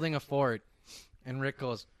were building a fort, and Rick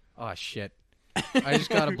goes, "Oh shit, I just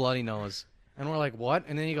got a bloody nose." And we're like, "What?"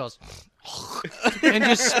 And then he goes and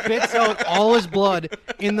just spits out all his blood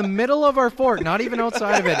in the middle of our fort, not even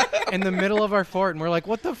outside of it, in the middle of our fort. And we're like,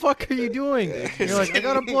 "What the fuck are you doing?" And you're like, "I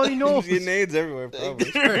got a bloody nose." Getting AIDS everywhere,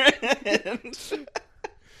 probably.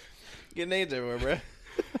 Getting AIDS everywhere,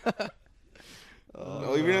 bro.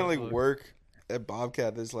 No, even at like work at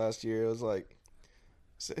Bobcat this last year, it was like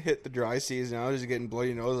hit the dry season. I was just getting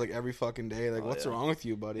bloody nose like every fucking day. Like, what's wrong with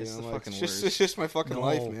you, buddy? It's and I'm the like, fucking it's just my fucking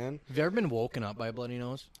life, man. Have you ever been woken up by a bloody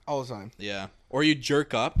nose? All the time. Yeah. Or you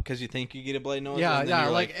jerk up because you think you get a bloody nose. Yeah, and then yeah.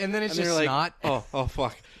 you're Like, and then it's and then just you're snot. Oh,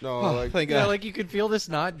 fuck. No, Oh, like thank Yeah, God. like you could feel the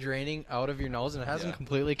snot draining out of your nose, and it hasn't Yeah.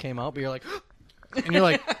 completely came out, but you're like, and you're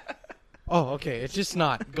like, oh, okay, it's just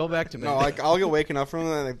snot. Go back to bed. no, like I'll get waking up from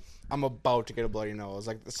it and I'm about to get a bloody nose.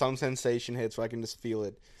 Like some sensation hits where I can just feel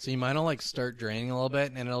it. See, mine will like start draining a little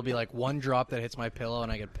bit, and it'll be like one drop that hits my pillow,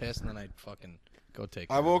 and I get pissed, and then I fucking go take.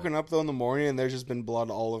 I've woken up though in the morning and there's just been blood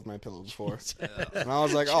all over my pillow before. Yeah. And I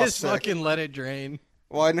was like, oh, Just sick. fucking let it drain.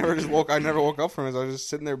 Well, I never woke up from it. I was just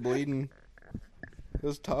sitting there bleeding. It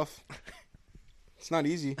was tough. It's not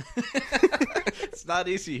easy. It's not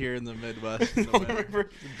easy here in the Midwest. I don't remember.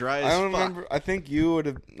 Dry as I don't fuck. remember. I think you would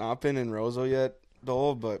have not been in Roseau yet,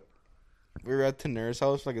 Dole, but we were at Tanur's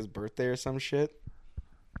house for like his birthday or some shit.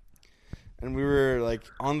 And we were like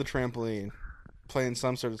on the trampoline playing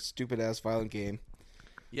some sort of stupid ass violent game.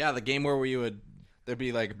 Yeah, the game where there'd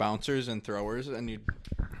be like bouncers and throwers, and the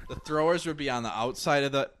throwers would be on the outside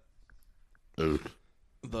of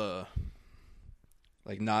the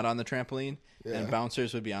like not on the trampoline, Yeah. and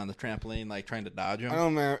bouncers would be on the trampoline like trying to dodge them. I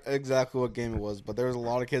don't remember exactly what game it was, but there was a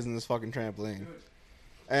lot of kids in this fucking trampoline.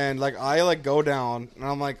 And like I like go down and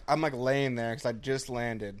I'm like laying there because I just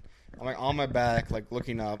landed. I'm like on my back, like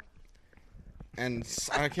looking up, and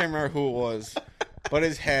I can't remember who it was, but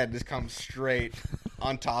his head just comes straight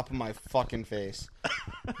on top of my fucking face.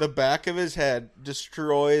 The back of his head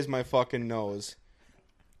destroys my fucking nose.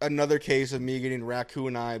 Another case of me getting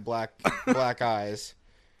raccoon eye, black eyes.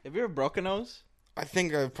 Have you ever broken a nose? I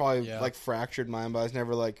think I've probably Yeah. like fractured mine, but I was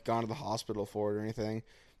never like gone to the hospital for it or anything.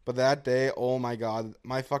 But that day, oh my god,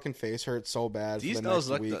 my fucking face hurt so bad These for the nose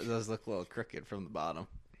next week. does look a little crooked from the bottom.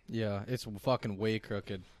 Yeah, it's fucking way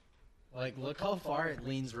crooked. Like, look how far it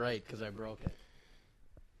leans right because I broke it.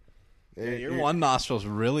 Yeah, your one nostril's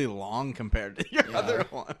really long compared to your Yeah. other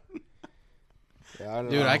one. Yeah, I don't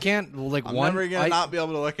Dude, know. I can't like I'm one. never gonna not be able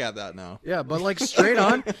to look at that now. Yeah, but like straight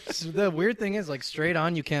on. The weird thing is, like straight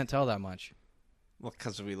on, you can't tell that much. Well,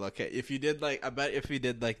 because we look at if you did like I bet if we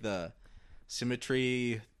did like the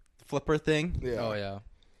symmetry flipper thing, Yeah. Oh yeah,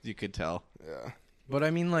 you could tell. Yeah. but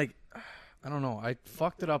I mean, like, I don't know. I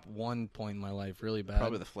fucked it up one point in my life really bad.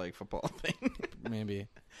 Probably the flag football thing. Maybe,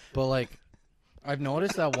 but like, I've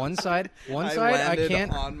noticed that one side I landed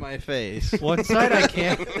can't. on my face. One side I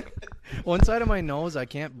can't. One side of my nose I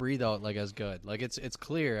can't breathe out like as good. Like it's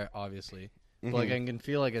clear, obviously, but like I can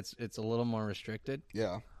feel like it's a little more restricted.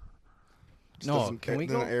 Yeah. Just No, doesn't- can we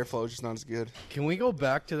the go? airflow is just not as good. Can we go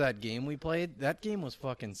back to that game we played? That game was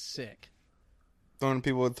fucking sick. When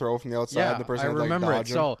people would throw from the outside, Yeah, the person I would like remember it.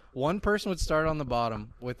 dodge 'em. So one person would start on the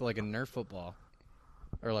bottom with like a Nerf football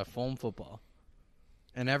or like foam football,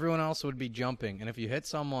 and everyone else would be jumping. And if you hit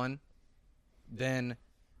someone, then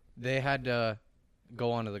they had to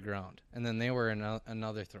go onto the ground, and then they were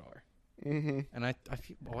another thrower. Mhm. And I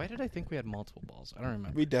feel, why did I think we had multiple balls? I don't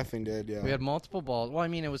remember. We definitely did. Yeah. We had multiple balls. Well, I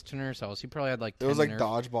mean, it was Tanur's house. He probably had like 10 it was like Nerf.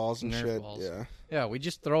 dodgeballs and Nerf shit. balls. Yeah. Yeah, we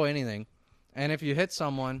just throw anything, and if you hit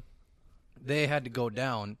someone, they had to go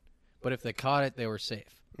down. But if they caught it, they were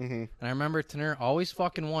safe. Mhm. And I remember Tanur always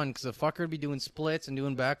fucking won because the fucker would be doing splits and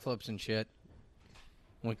doing backflips and shit.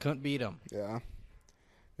 We couldn't beat him. Yeah.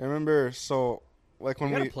 I remember. So like We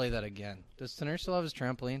when gotta we play that again. Does Tanur still have his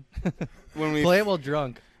trampoline? when we Play it while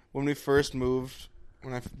drunk. when we first moved,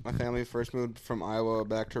 when my family first moved from Iowa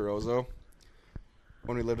back to Roseau,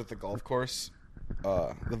 when we lived at the golf course,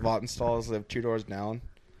 the Vaughtenstalls lived 2 doors down.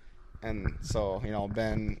 And so,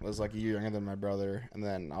 Ben was like a year younger than my brother, and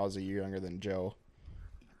then I was a year younger than Joe.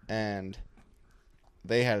 And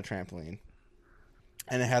they had a trampoline.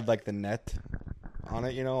 And it had like the net on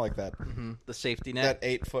it, like that The safety that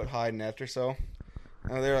net. 8-foot high net or so.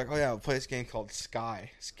 And they were like, oh yeah, we'll play this game called Sky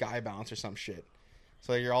Bounce or some shit.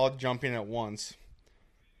 So you're all jumping at once.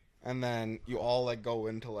 And then you all, like, go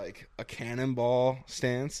into, like, a cannonball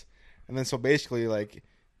stance. And then so basically, like,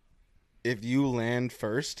 if you land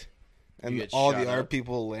first and get all shot the other up.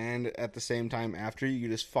 people land at the same time after you, you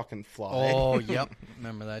just fucking fly. Oh, yep.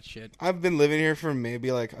 Remember that shit. I've been living here for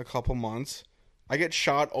maybe, like, a couple months. I get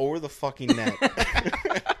shot over the fucking net.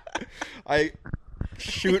 I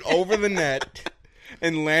shoot over the net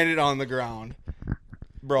and landed on the ground.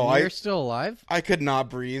 Bro, You're still alive? I could not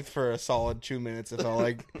breathe for a solid 2 minutes. It felt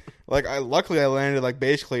like luckily I landed like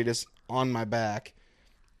basically just on my back.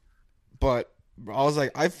 But I was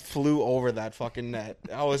like, I flew over that fucking net.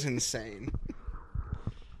 That was insane.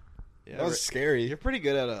 Yeah, That was scary. You're pretty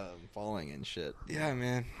good at falling and shit. Yeah,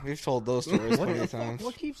 man. We've told those stories plenty of times.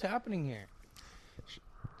 What keeps happening here?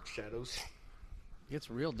 Shadows. It gets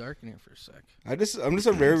real dark in here for a sec. I'm just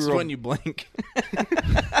a very It's when you blink.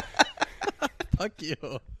 Fuck you.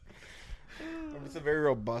 I'm just a very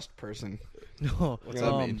robust person. No. What's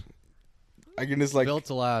that Um, mean? I can just like Built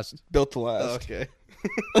to last. built to last. Okay.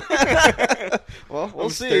 Well, we'll I'm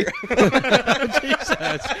see. Jesus.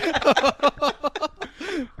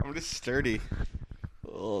 I'm just sturdy.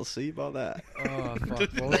 We'll see about that. Oh, fuck.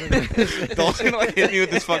 What was I gonna say? Dalton's gonna like hit me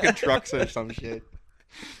with his fucking trucks or some shit.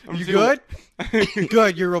 I'm You just gonna- good?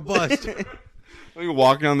 Good, you're robust. We were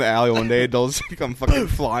walking down the alley one day. Dalton's come fucking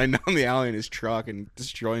flying down the alley in his truck and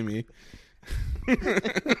destroy me.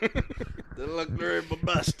 They look very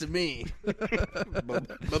robust to me.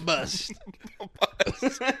 Robust.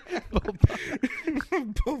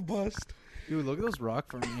 Bust. Dude, look at those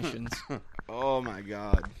rock formations. Oh my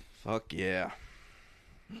god. Fuck yeah.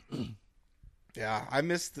 Yeah, I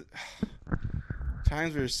missed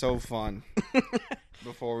times were so fun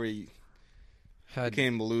before we Had,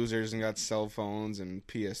 became losers and got cell phones and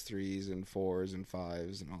PS3s and 4s and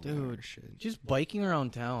 5s and all that Dude. other shit. just biking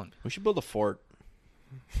around town. We should build a fort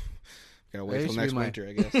Gotta That wait used till to be next my- winter,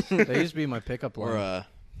 I guess. That used to be my pickup line. or a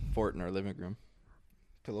fort in our living room.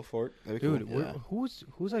 Pillow fort. That'd be Dude, cool. Yeah.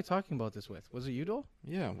 who's I talking about this with? Was it you, Dole?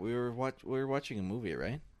 Yeah, we were watching a movie,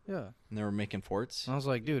 right? Yeah. And they were making forts. And I was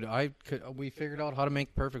like, dude, we figured out how to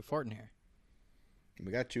make the perfect fort in here.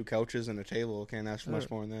 We got 2 couches and a table. Can't ask for much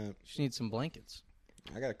more than that. Just need some blankets.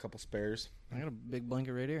 I got a couple spares. I got a big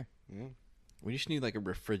blanket right here. Yeah. We just need like a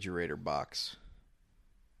refrigerator box.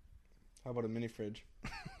 How about a mini fridge?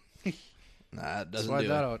 Nah, it doesn't Slide do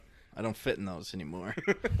that it. out. I don't fit in those anymore.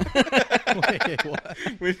 Wait, what?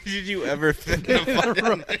 When did you ever fit in a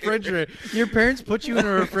fucking Refrigerator. Your parents put you in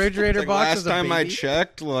a refrigerator Like box last as a time I baby?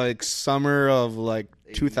 checked, like summer of like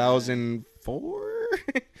 2004.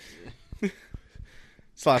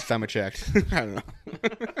 It's the last time I checked. I don't know.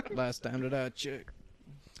 Last time that I checked.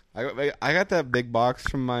 I got that big box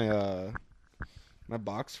from my my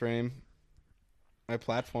box frame, my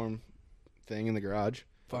platform thing in the garage.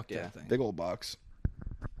 Fuck Yeah. that thing. Big old box.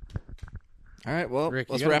 All right, well, Rick,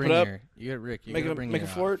 let's you gotta wrap it bring up. Rick, you Make gotta a- bring make your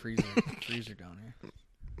a fort. freezer down here.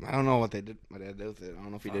 I don't know what they did. My dad did with it. I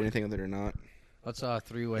don't know if he did anything with it or not. Let's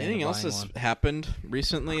three-way. Anything into else buying that's one. happened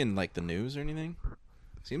recently in like the news or anything?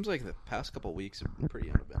 Seems like the past couple weeks have been pretty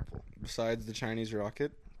uneventful. Besides the Chinese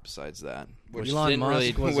rocket, Besides that, Which which Elon didn't Musk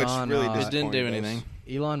really, was which on. really uh, it didn't do disappointed us. anything.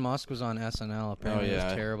 Elon Musk was on SNL. Apparently, Oh, yeah. it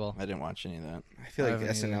was terrible. I didn't watch any of that. I feel I like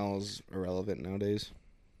haven't SNL is irrelevant nowadays,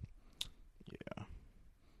 Yeah.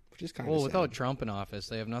 which is kind of Well, without Trump in office,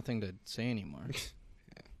 they have nothing to say anymore.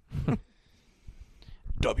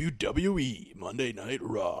 WWE Monday Night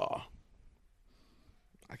Raw.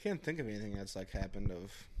 I can't think of anything that's like happened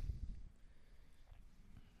of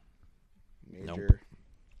major. Nope.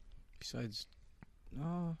 Besides,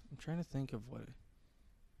 I'm trying to think of what.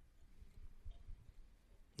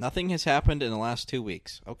 Nothing has happened in the last 2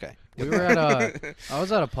 weeks. Okay. We were at I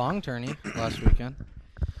was at a pong tourney last weekend.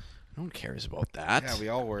 No one cares about that. Yeah, we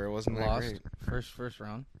all were. It wasn't that Lost great. first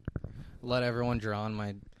round. Let everyone draw on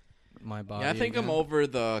my body. Yeah, I think I'm again. over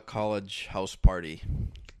the college house party.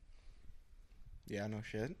 Yeah, no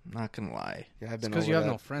shit. Not gonna lie. Yeah, I've It's been because over you have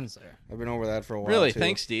that. no friends there. I've been over that for a while. Really? too.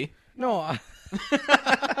 Thanks, D. No,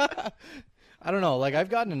 I don't know. Like I've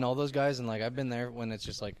gotten to know those guys, and like I've been there when it's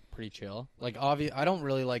just like pretty chill. Like I don't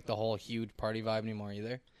really like the whole huge party vibe anymore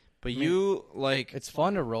either. But I mean, you like It's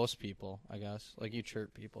fun to roast people, I guess. Like you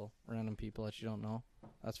chirp people, random people that you don't know.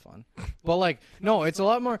 That's fun. But like, no, it's a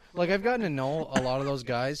lot more. Like I've gotten to know a lot of those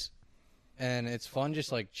guys, and it's fun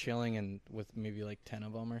just like chilling and with maybe like 10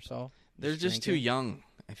 of them or so. they're just too drinking. young,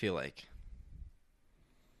 I feel like.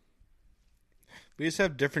 We just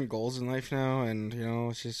have different goals in life now, and you know,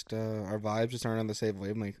 it's just our vibes just aren't on the same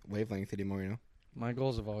wavelength anymore. You know. My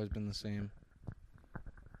goals have always been the same.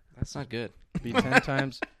 That's not good. Be 10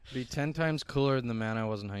 times cooler than the man I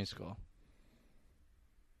was in high school.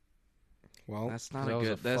 Well, That's not That a was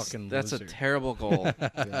good. a That's fucking that's a loser. terrible goal.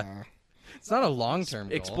 yeah. It's not a long-term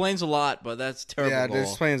goal. Explains a lot, but that's a terrible Yeah, goal. this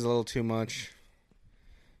explains a little too much.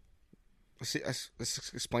 See,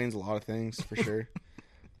 this explains a lot of things, for sure.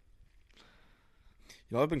 You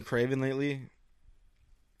know what I've been craving lately?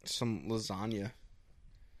 Some lasagna.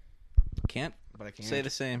 Can't But I can't. say the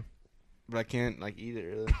same. But I can't, like, eat it,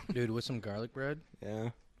 really. Dude, with some garlic bread? Yeah.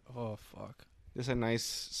 Oh, fuck. Just a nice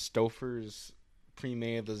Stouffer's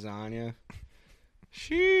pre-made lasagna.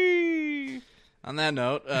 Shee. On that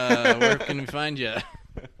note, where can we find you?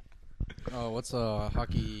 Oh, what's a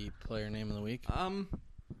hockey player name of the week?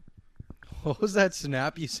 What was that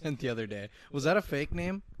snap you sent the other day? Was that a fake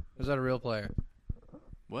name? Or was that a real player?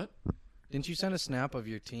 What? Didn't you send a snap of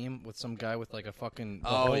your team with some guy with like a fucking the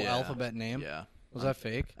Oh, whole yeah. alphabet name? Yeah, Was that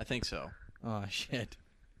fake? I think so. Oh shit.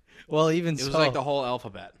 Well, even It so, was like the whole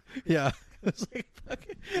alphabet. yeah. It was like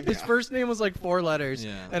fucking, his first name was like 4 letters,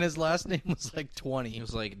 Yeah. and his last name was like 20. It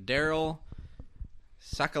was like Daryl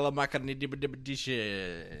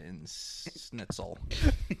Schnitzel.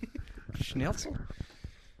 Schnitzel.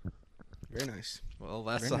 Very nice. Well,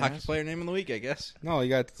 that's Very the hockey nice. player name of the week, I guess. No, you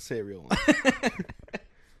got to say a real one.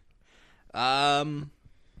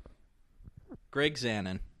 Greg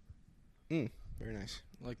Zanin Very nice.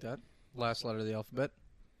 Like that. Last letter of the alphabet.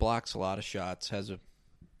 blocks a lot of shots. Has a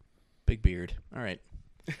big beard. All right.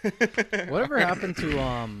 Whatever happened to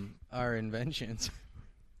our inventions?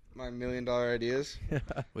 My $1 million ideas.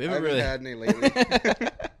 We I haven't haven't really. had any lately.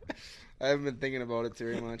 I haven't been thinking about it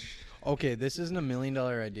very much. Okay, this isn't a $1 million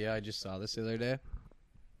idea. I just saw this the other day.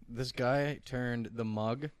 This guy turned the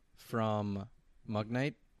mug from Mug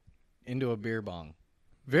Night into a beer bong.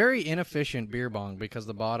 Very inefficient beer bong because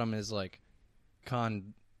the bottom is like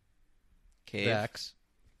convex, Cave.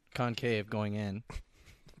 concave going in.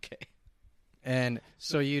 Okay. And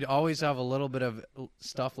so you'd always have a little bit of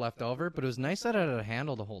stuff left over, but it was nice that it had a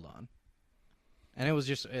handle to hold on. And it was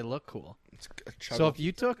just, it looked cool. It's a So if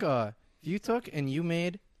you took and you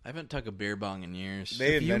made, I haven't took a beer bong in years.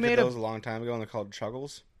 they if you invented made a- those a long time ago, and they're called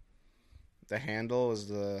chuggles. The handle is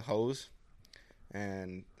the hose,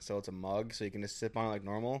 and so it's a mug, so you can just sip on it like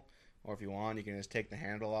normal. Or if you want, you can just take the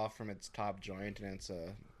handle off from its top joint, and it's a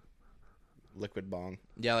liquid bong.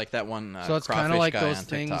 Yeah, like that one. so it's kind crawfish of like guy those on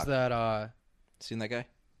things TikTok. that, Seen that guy?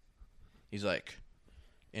 He's like,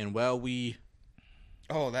 and while we,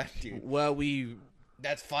 Oh, that dude.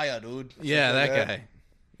 That's fire, dude. yeah, Something that like guy.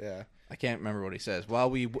 Yeah. I can't remember what he says. While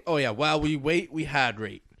we wait, we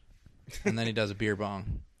hydrate. And then he does a beer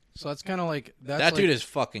bong. so that's kind of like, that's That like, dude is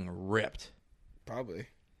fucking ripped. Probably.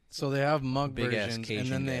 so they have mug Big-ass versions, Cajun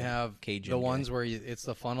and then they guy. have Cajun the guy. ones where it's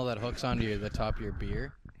the funnel that hooks onto the top of your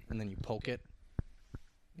beer, and then you poke it.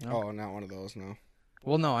 You know? Oh, not one of those, no.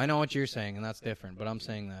 Well, no, I know what you're saying, and that's different. But I'm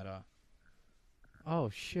saying that. Oh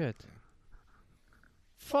shit.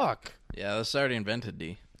 Fuck. Yeah, that's already invented,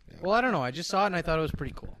 D. Well, I don't know. I just saw it and I thought it was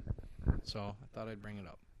pretty cool, so I thought I'd bring it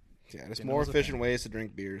up. Yeah, there's Didn't know more it was a efficient ways to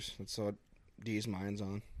drink beers. That's what D's mind's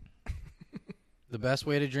on. The best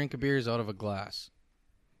way to drink a beer is out of a glass,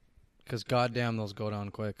 because goddamn, those go down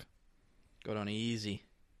quick. Go down easy.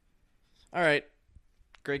 All right.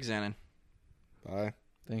 Greg Zanin. Bye.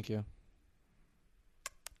 Thank you.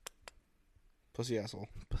 Pussy asshole.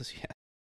 Pussy